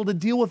 you're able to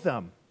deal with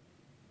them.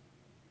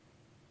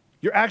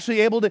 You're actually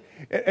able to,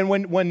 and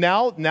when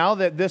now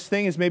that this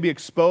thing is maybe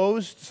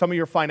exposed, some of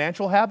your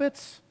financial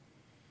habits,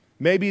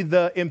 maybe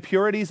the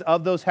impurities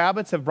of those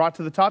habits have brought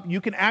to the top,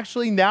 you can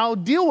actually now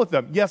deal with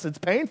them. Yes, it's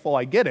painful,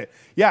 I get it.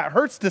 Yeah, it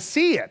hurts to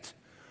see it.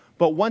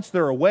 But once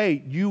they're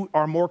away, you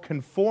are more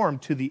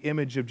conformed to the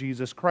image of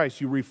Jesus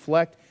Christ. You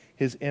reflect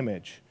his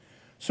image.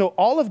 So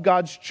all of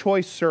God's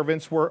choice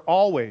servants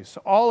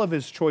all of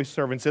his choice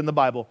servants in the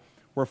Bible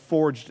were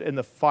forged in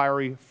the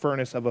fiery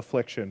furnace of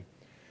affliction.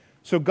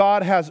 So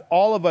God has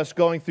all of us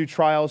going through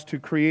trials to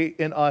create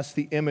in us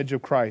the image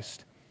of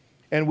Christ,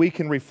 and we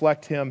can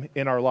reflect him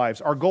in our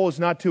lives. Our goal is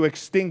not to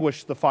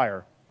extinguish the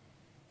fire.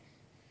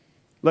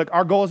 Look,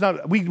 our goal is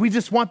not, we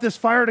just want this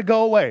fire to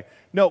go away.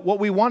 No, what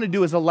we want to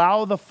do is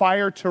allow the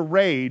fire to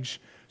rage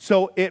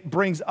so it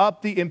brings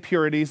up the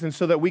impurities and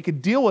so that we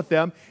could deal with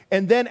them.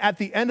 And then at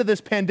the end of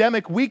this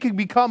pandemic, we can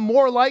become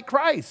more like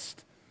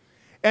Christ.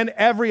 And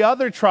every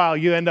other trial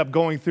you end up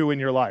going through in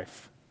your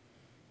life.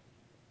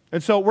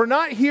 And so we're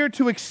not here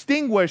to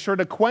extinguish or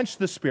to quench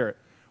the Spirit.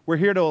 We're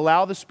here to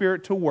allow the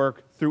Spirit to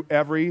work through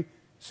every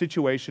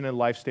situation and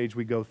life stage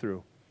we go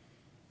through.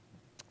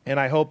 And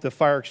I hope the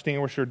fire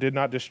extinguisher did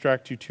not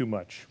distract you too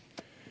much.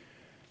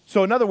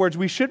 So in other words,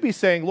 we should be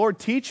saying, Lord,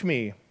 teach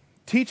me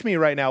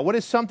right now. What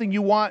is something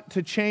you want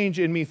to change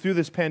in me through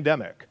this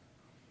pandemic?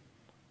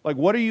 Like,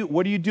 what are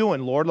you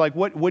doing, Lord? Like,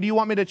 what do you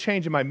want me to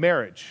change in my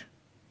marriage?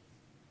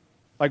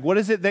 Like, what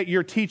is it that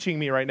you're teaching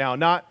me right now?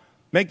 Not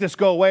make this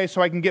go away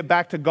so I can get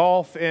back to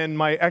golf and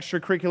my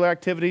extracurricular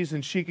activities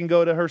and she can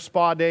go to her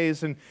spa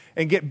days and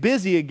get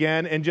busy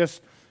again and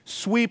just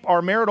sweep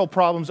our marital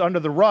problems under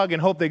the rug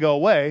and hope they go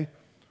away.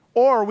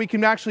 Or we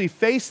can actually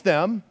face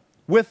them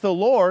with the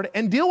Lord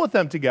and deal with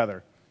them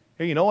together.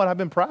 Hey, you know what? I've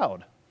been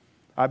proud.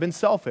 I've been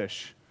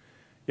selfish.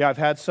 Yeah, I've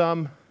had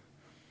some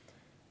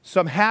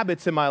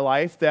habits in my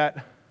life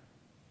that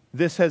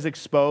this has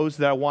exposed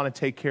that I want to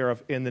take care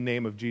of in the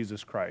name of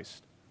Jesus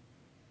Christ.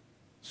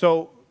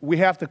 So we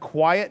have to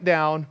quiet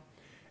down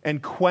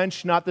and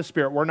quench not the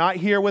Spirit. We're not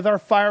here with our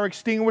fire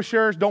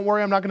extinguishers. Don't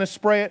worry, I'm not going to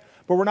spray it.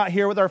 But we're not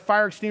here with our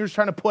fire extinguishers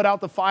trying to put out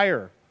the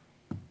fire.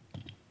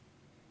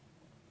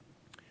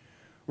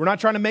 We're not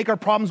trying to make our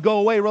problems go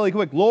away really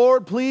quick.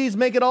 Lord, please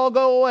make it all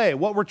go away.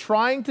 What we're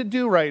trying to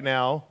do right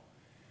now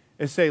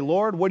is say,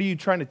 Lord, what are you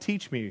trying to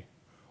teach me?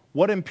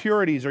 What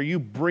impurities are you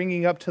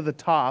bringing up to the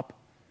top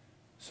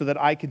so that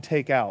I can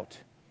take out?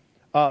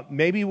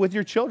 Maybe with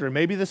your children.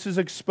 Maybe this has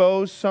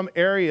exposed some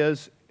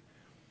areas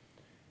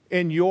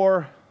in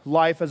your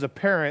life as a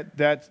parent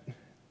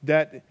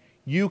that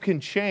you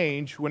can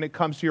change when it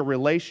comes to your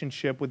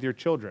relationship with your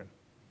children.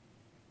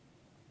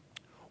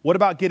 What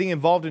about getting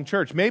involved in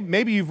church?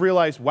 Maybe you've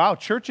realized, wow,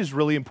 church is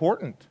really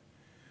important.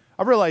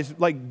 I've realized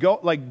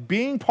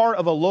being part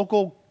of a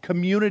local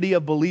community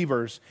of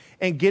believers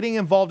and getting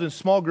involved in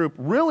small group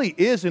really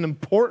is an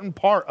important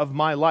part of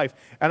my life,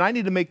 and I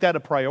need to make that a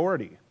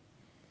priority.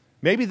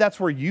 Maybe that's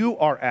where you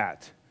are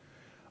at.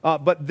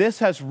 But this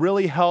has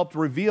really helped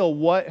reveal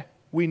what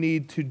we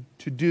need to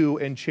do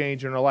and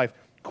change in our life.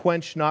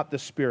 Quench not the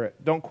Spirit.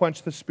 Don't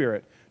quench the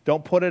Spirit.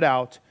 Don't put it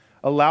out.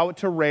 Allow it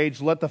to rage.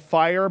 Let the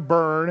fire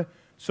burn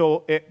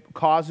so it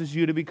causes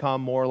you to become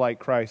more like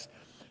Christ.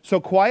 So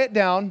quiet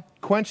down,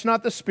 quench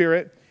not the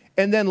Spirit,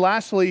 and then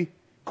lastly,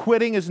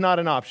 quitting is not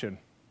an option.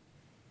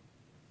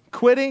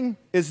 Quitting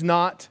is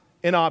not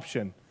an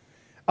option.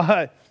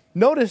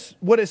 Notice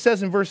what it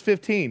says in verse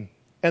 15.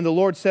 And the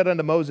Lord said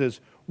unto Moses,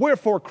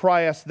 wherefore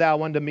criest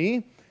thou unto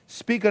me?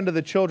 Speak unto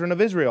the children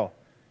of Israel.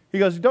 He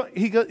goes,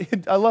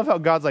 I love how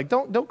God's like,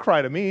 don't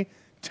cry to me.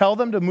 Tell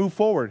them to move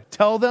forward.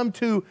 Tell them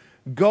to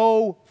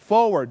go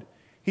forward.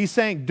 He's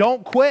saying,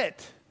 don't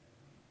quit.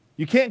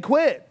 You can't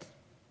quit.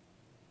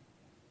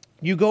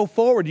 You go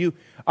forward.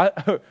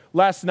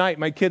 Last night,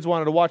 my kids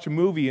wanted to watch a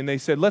movie, and they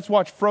said, let's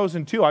watch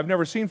Frozen 2. I've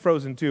never seen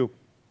Frozen 2.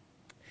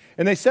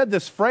 And they said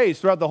this phrase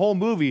throughout the whole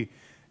movie.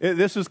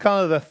 This was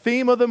kind of the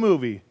theme of the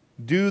movie.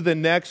 Do the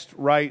next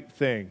right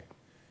thing.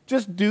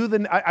 Just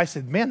do I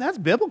said, man, that's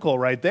biblical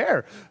right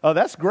there. Oh,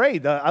 that's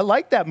great. I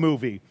like that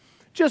movie.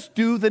 Just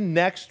do the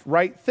next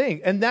right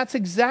thing. And that's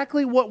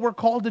exactly what we're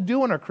called to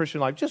do in our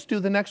Christian life. Just do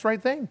the next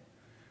right thing.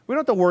 We don't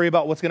have to worry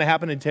about what's going to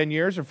happen in 10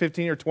 years or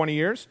 15 or 20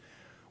 years.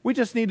 We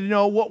just need to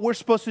know what we're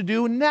supposed to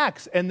do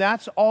next. And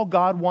that's all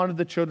God wanted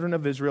the children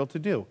of Israel to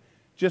do.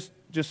 Just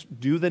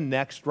do the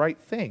next right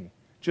thing.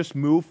 Just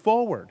move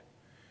forward.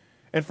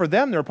 And for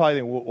them, they're probably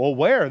thinking, well,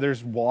 where?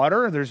 There's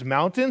water, there's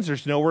mountains,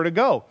 there's nowhere to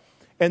go.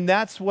 And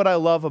that's what I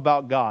love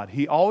about God.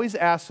 He always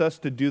asks us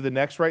to do the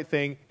next right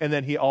thing, and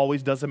then he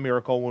always does a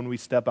miracle when we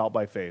step out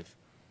by faith.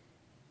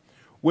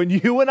 When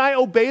you and I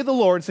obey the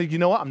Lord and say, you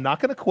know what, I'm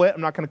not going to quit.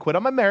 I'm not going to quit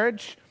on my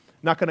marriage. I'm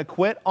not going to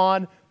quit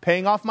on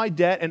paying off my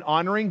debt and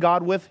honoring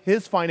God with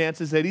his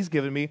finances that he's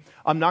given me.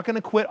 I'm not going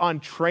to quit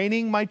on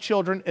training my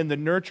children in the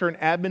nurture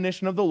and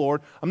admonition of the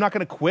Lord. I'm not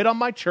going to quit on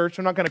my church.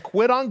 I'm not going to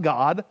quit on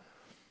God.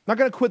 I'm not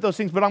going to quit those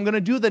things, but I'm going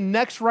to do the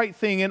next right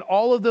thing in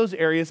all of those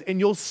areas, and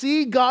you'll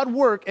see God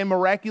work in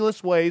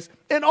miraculous ways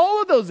in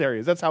all of those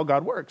areas. That's how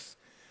God works.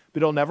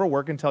 But it'll never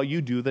work until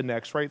you do the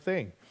next right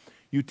thing.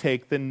 You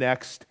take the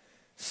next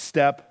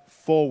step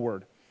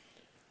forward.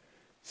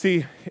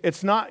 See,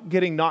 it's not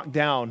getting knocked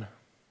down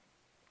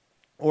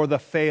or the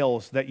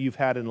fails that you've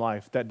had in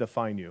life that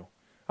define you.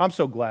 I'm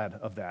so glad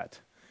of that.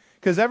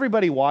 Because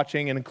everybody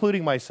watching, and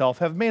including myself,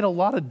 have made a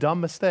lot of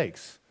dumb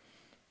mistakes.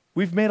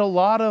 We've made a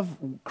lot of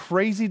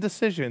crazy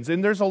decisions,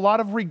 and there's a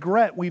lot of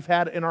regret we've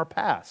had in our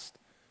past,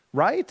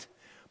 right?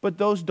 But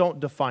those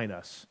don't define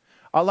us.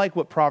 I like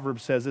what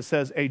Proverbs says. It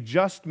says, a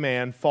just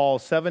man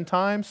falls 7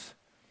 times.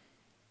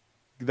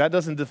 That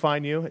doesn't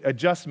define you. A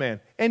just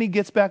man. And he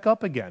gets back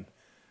up again.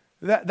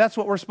 That's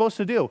what we're supposed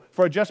to do.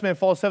 For a just man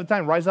falls 7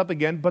 times, rise up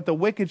again, but the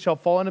wicked shall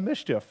fall into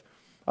mischief.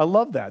 I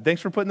love that.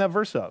 Thanks for putting that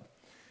verse up.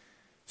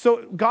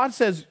 So God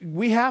says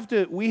we have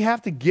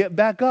to get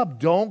back up.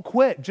 Don't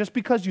quit. Just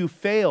because you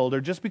failed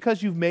or just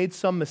because you've made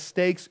some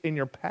mistakes in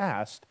your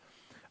past,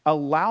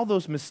 allow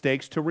those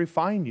mistakes to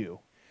refine you.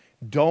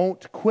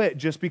 Don't quit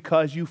just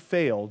because you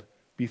failed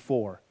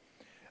before.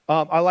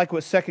 I like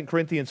what 2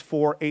 Corinthians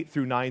 4, 8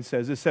 through 9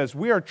 says. It says,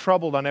 we are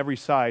troubled on every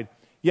side,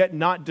 yet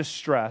not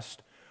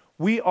distressed.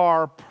 We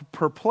are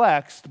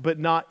perplexed, but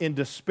not in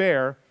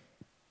despair.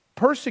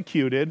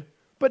 Persecuted,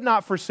 but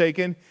not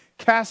forsaken.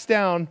 Cast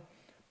down,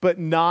 but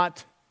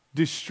not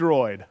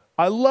destroyed.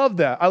 I love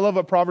that. I love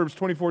what Proverbs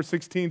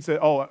 24:16 said.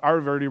 Oh,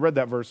 I've already read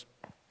that verse.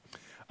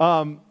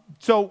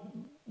 So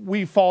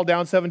we fall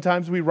down 7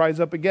 times, we rise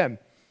up again.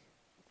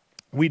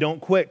 We don't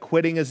quit.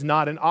 Quitting is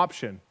not an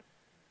option.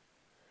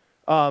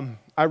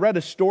 I read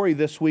a story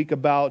this week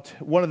about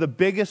one of the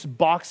biggest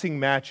boxing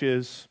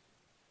matches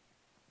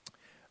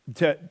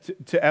to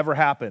ever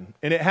happen.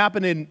 And it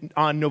happened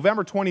on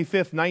November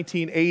 25th,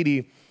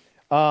 1980,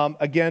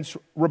 against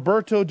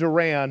Roberto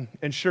Duran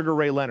and Sugar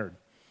Ray Leonard.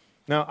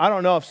 Now, I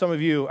don't know if some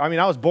of you,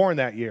 I was born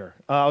that year.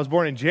 I was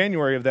born in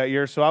January of that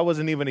year, so I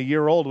wasn't even a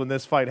year old when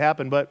this fight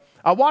happened. But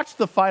I watched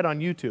the fight on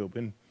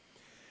YouTube.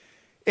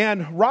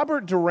 And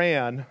Roberto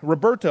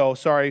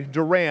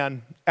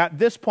Duran, at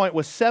this point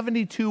was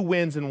 72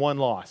 wins and 1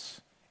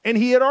 loss. And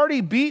he had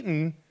already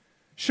beaten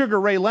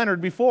Sugar Ray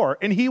Leonard before,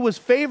 and he was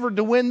favored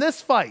to win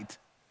this fight.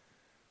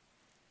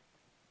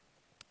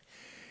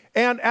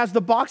 And as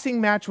the boxing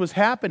match was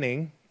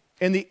happening,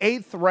 in the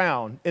eighth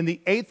round, the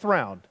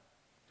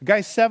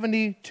guy's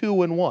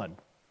 72 and 1.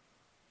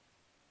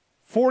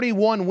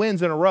 41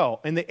 wins in a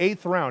row. In the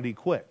 8th round, he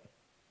quit.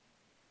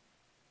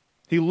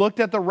 He looked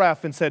at the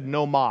ref and said,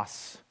 no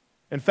mas.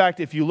 In fact,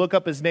 if you look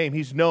up his name,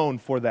 he's known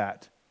for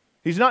that.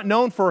 He's not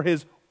known for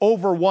his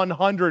over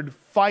 100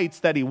 fights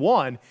that he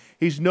won.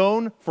 He's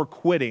known for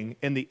quitting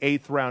in the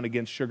 8th round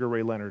against Sugar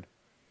Ray Leonard.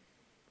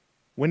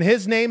 When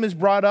his name is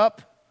brought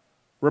up,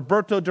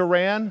 Roberto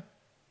Duran,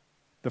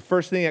 the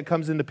first thing that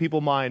comes into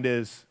people's mind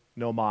is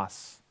no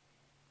mas,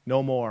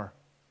 no more.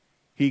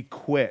 He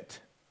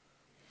quit.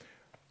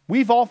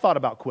 We've all thought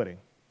about quitting.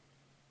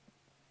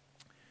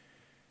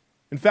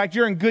 In fact,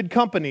 you're in good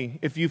company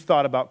if you've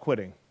thought about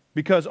quitting,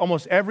 because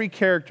almost every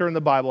character in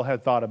the Bible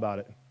had thought about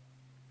it.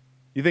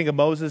 You think of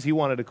Moses, he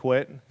wanted to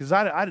quit. Because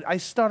I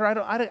stutter,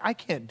 I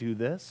can't do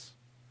this.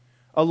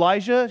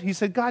 Elijah, he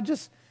said, God,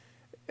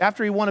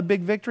 after he won a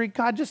big victory,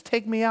 God, just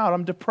take me out.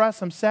 I'm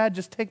depressed, I'm sad,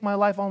 just take my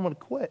life. I want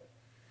to quit.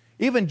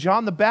 Even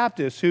John the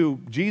Baptist, who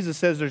Jesus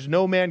says there's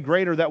no man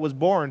greater that was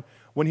born,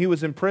 when he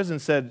was in prison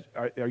said,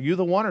 are you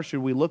the one or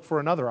should we look for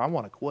another? I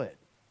want to quit.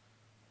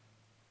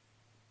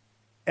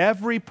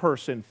 Every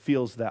person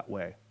feels that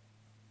way.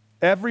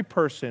 Every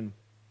person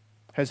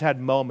has had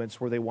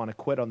moments where they want to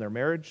quit on their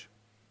marriage.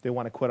 They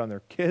want to quit on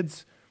their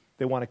kids.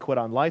 They want to quit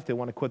on life. They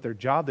want to quit their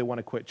job. They want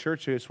to quit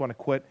church. They just want to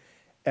quit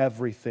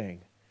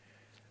everything.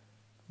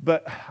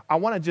 But I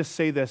want to just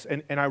say this,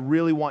 and I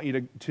really want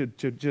you to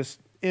just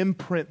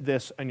imprint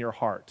this in your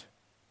heart,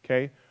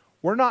 okay?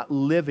 We're not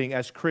living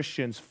as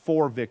Christians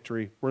for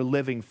victory. We're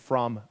living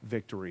from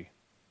victory.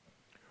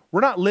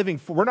 We're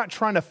not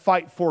trying to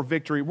fight for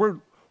victory. We're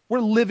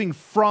living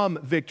from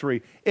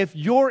victory. If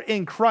you're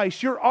in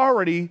Christ, you're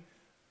already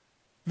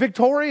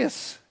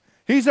victorious.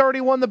 He's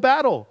already won the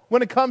battle.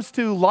 When it comes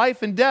to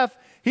life and death,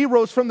 he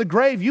rose from the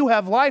grave. You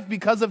have life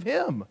because of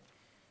him.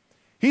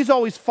 He's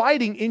always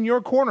fighting in your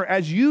corner.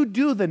 As you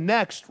do the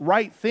next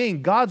right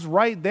thing, God's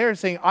right there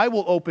saying, I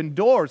will open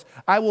doors.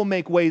 I will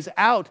make ways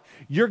out.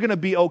 You're going to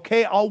be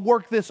okay. I'll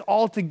work this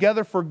all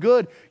together for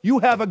good. You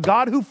have a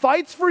God who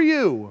fights for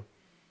you.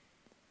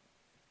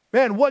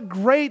 Man, what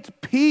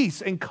great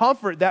peace and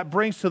comfort that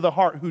brings to the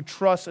heart who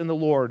trusts in the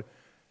Lord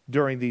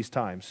during these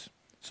times.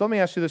 So let me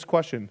ask you this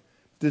question.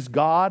 Does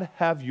God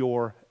have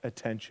your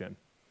attention?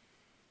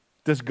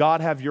 Does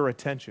God have your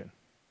attention?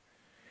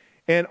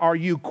 And are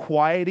you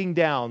quieting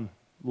down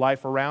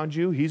life around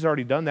you? He's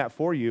already done that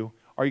for you.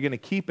 Are you going to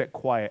keep it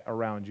quiet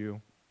around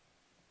you?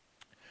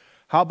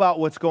 How about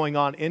what's going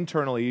on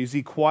internally? Is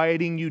he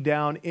quieting you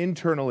down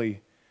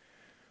internally?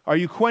 Are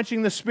you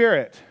quenching the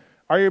Spirit?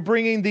 Are you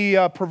bringing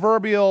the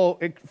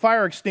proverbial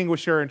fire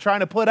extinguisher and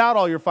trying to put out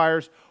all your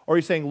fires? Or are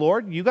you saying,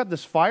 Lord, you got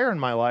this fire in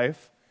my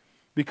life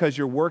because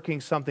you're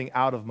working something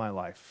out of my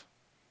life?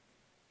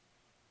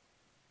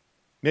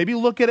 Maybe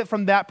look at it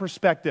from that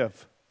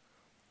perspective.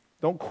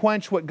 Don't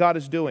quench what God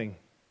is doing.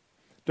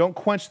 Don't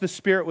quench the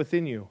Spirit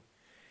within you.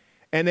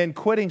 And then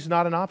quitting's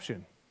not an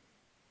option.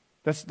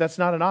 That's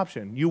not an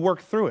option. You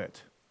work through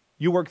it.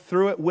 You work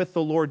through it with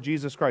the Lord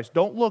Jesus Christ.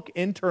 Don't look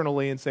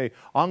internally and say,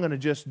 I'm going to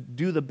just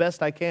do the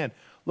best I can.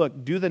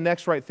 Look, do the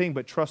next right thing,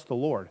 but trust the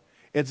Lord.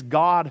 It's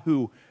God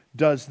who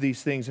does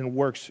these things and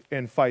works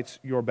and fights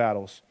your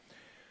battles.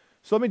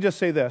 So let me just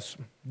say this.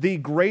 The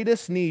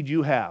greatest need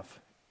you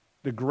have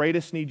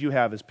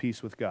is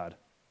peace with God.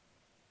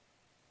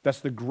 That's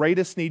the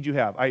greatest need you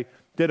have. I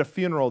did a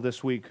funeral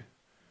this week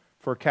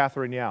for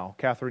Catherine Yao.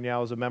 Catherine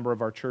Yao is a member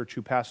of our church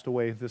who passed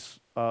away this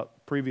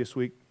previous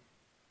week.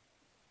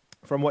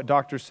 From what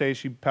doctors say,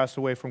 she passed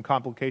away from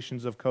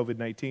complications of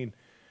COVID-19.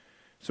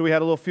 So we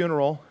had a little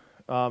funeral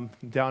down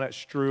at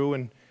Stru,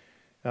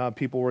 and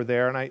people were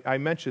there. And I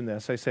mentioned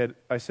this. I said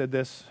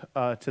this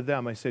to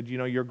them. I said,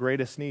 your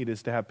greatest need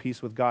is to have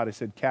peace with God. I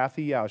said,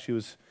 Kathy Yao, she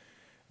was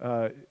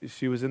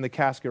in the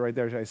casket right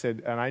there. I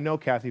said, and I know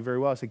Kathy very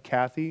well. I said,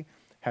 Kathy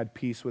had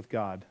peace with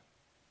God.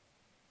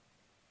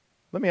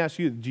 Let me ask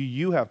you, do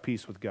you have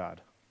peace with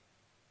God?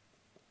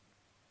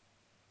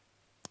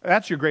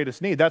 That's your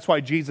greatest need. That's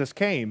why Jesus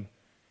came.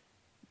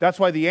 That's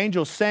why the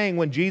angels sang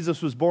when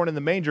Jesus was born in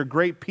the manger,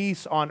 great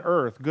peace on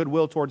earth,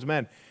 goodwill towards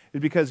men.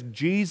 It's because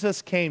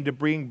Jesus came to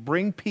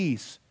bring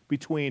peace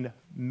between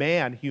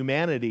man,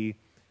 humanity,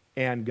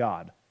 and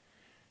God.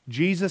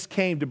 Jesus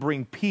came to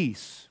bring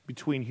peace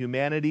between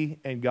humanity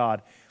and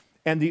God.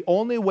 And the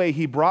only way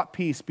he brought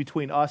peace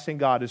between us and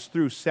God is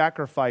through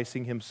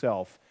sacrificing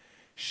himself,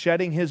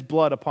 shedding his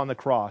blood upon the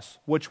cross,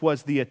 which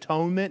was the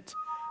atonement,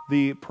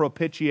 the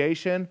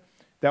propitiation.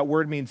 That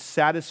word means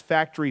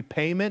satisfactory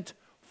payment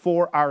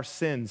for our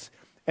sins.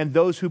 And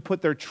those who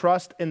put their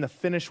trust in the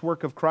finished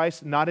work of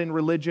Christ, not in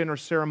religion or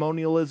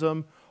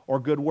ceremonialism or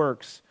good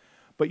works,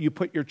 but you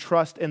put your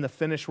trust in the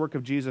finished work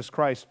of Jesus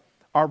Christ,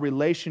 our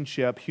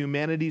relationship,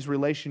 humanity's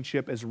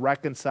relationship, is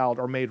reconciled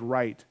or made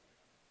right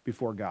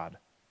before God.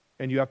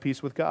 And you have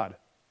peace with God.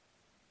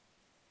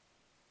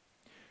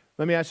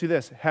 Let me ask you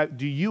this.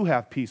 Do you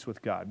have peace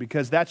with God?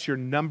 Because that's your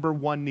number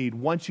one need.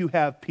 Once you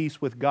have peace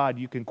with God,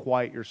 you can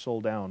quiet your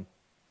soul down.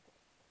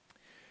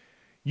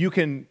 You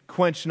can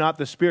quench not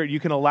the Spirit. You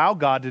can allow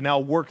God to now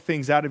work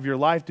things out of your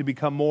life to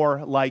become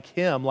more like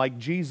Him, like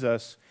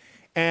Jesus.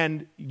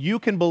 And you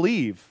can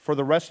believe for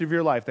the rest of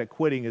your life that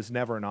quitting is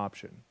never an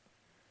option.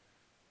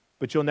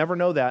 But you'll never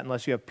know that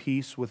unless you have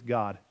peace with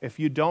God. If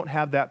you don't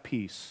have that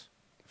peace,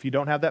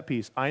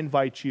 I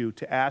invite you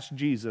to ask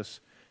Jesus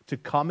to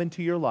come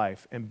into your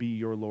life and be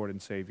your Lord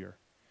and Savior.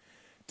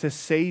 To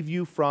save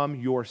you from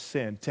your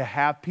sin. To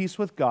have peace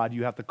with God,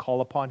 you have to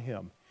call upon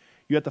Him.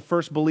 You have to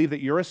first believe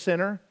that you're a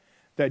sinner,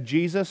 that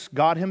Jesus,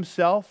 God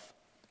Himself,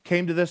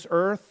 came to this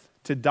earth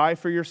to die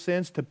for your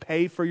sins, to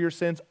pay for your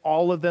sins,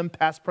 all of them,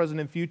 past, present,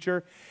 and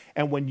future.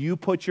 And when you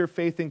put your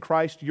faith in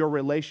Christ, your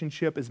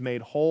relationship is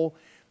made whole.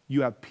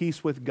 You have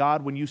peace with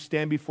God. When you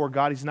stand before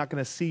God, He's not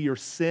going to see your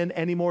sin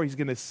anymore. He's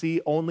going to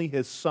see only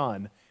His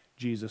Son,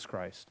 Jesus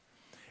Christ.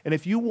 And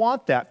if you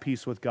want that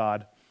peace with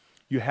God,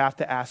 you have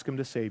to ask Him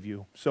to save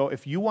you. So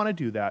if you want to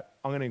do that,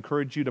 I'm going to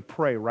encourage you to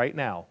pray right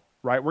now,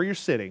 right where you're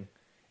sitting,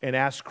 and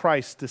ask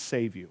Christ to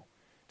save you.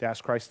 To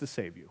ask Christ to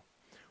save you.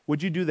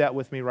 Would you do that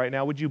with me right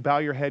now? Would you bow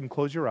your head and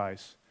close your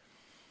eyes?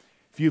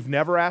 If you've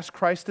never asked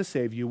Christ to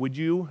save you, would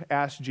you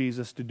ask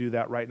Jesus to do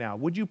that right now?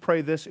 Would you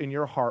pray this in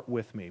your heart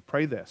with me?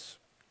 Pray this.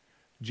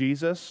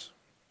 Jesus,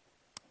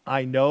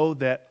 I know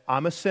that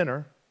I'm a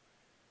sinner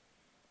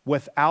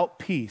without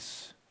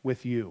peace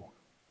with you.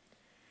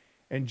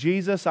 And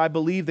Jesus, I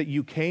believe that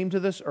you came to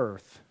this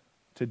earth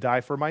to die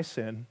for my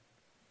sin.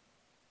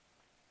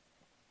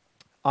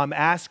 I'm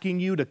asking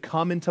you to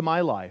come into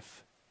my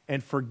life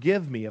and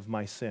forgive me of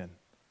my sin.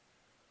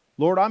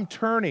 Lord, I'm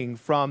turning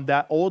from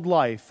that old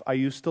life I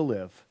used to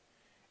live,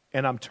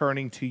 and I'm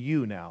turning to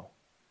you now.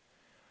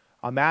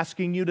 I'm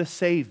asking you to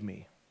save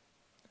me.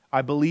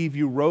 I believe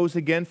you rose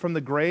again from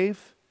the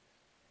grave,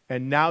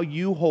 and now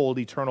you hold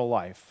eternal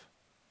life,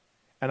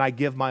 and I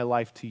give my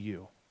life to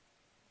you.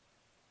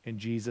 In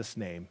Jesus'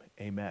 name,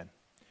 amen.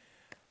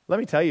 let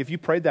me tell you, if you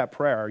prayed that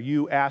prayer,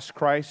 you asked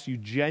Christ, you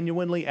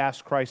genuinely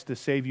asked Christ to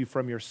save you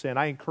from your sin,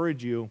 I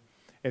encourage you,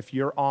 if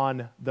you're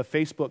on the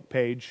Facebook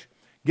page,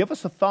 give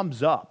us a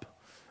thumbs up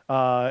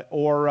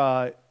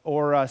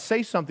or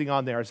say something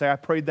on there. Say, I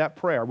prayed that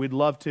prayer. We'd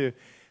love to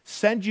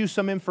send you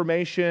some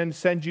information,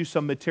 send you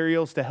some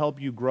materials to help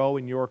you grow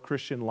in your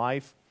Christian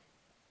life.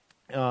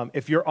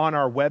 If you're on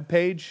our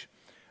webpage,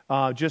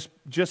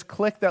 just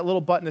click that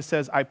little button that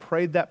says, I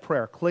prayed that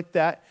prayer. Click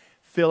that,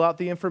 fill out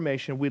the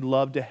information. We'd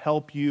love to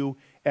help you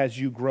as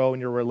you grow in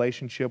your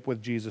relationship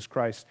with Jesus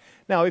Christ.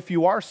 Now, if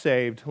you are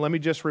saved, let me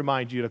just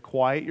remind you to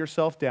quiet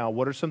yourself down.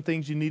 What are some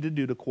things you need to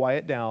do to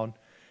quiet down?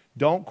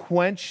 Don't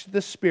quench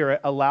the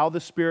Spirit. Allow the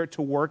Spirit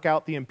to work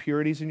out the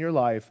impurities in your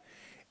life,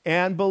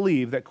 and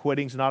believe that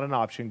quitting's not an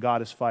option.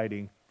 God is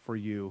fighting for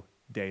you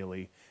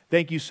daily.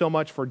 Thank you so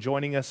much for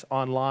joining us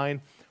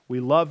online. We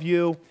love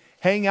you.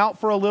 Hang out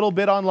for a little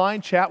bit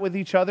online. Chat with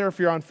each other if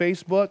you're on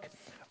Facebook.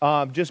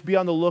 Just be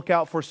on the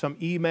lookout for some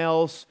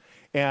emails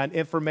and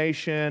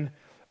information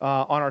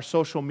on our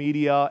social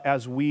media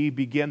as we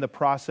begin the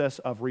process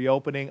of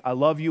reopening. I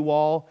love you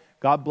all.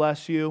 God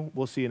bless you.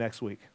 We'll see you next week.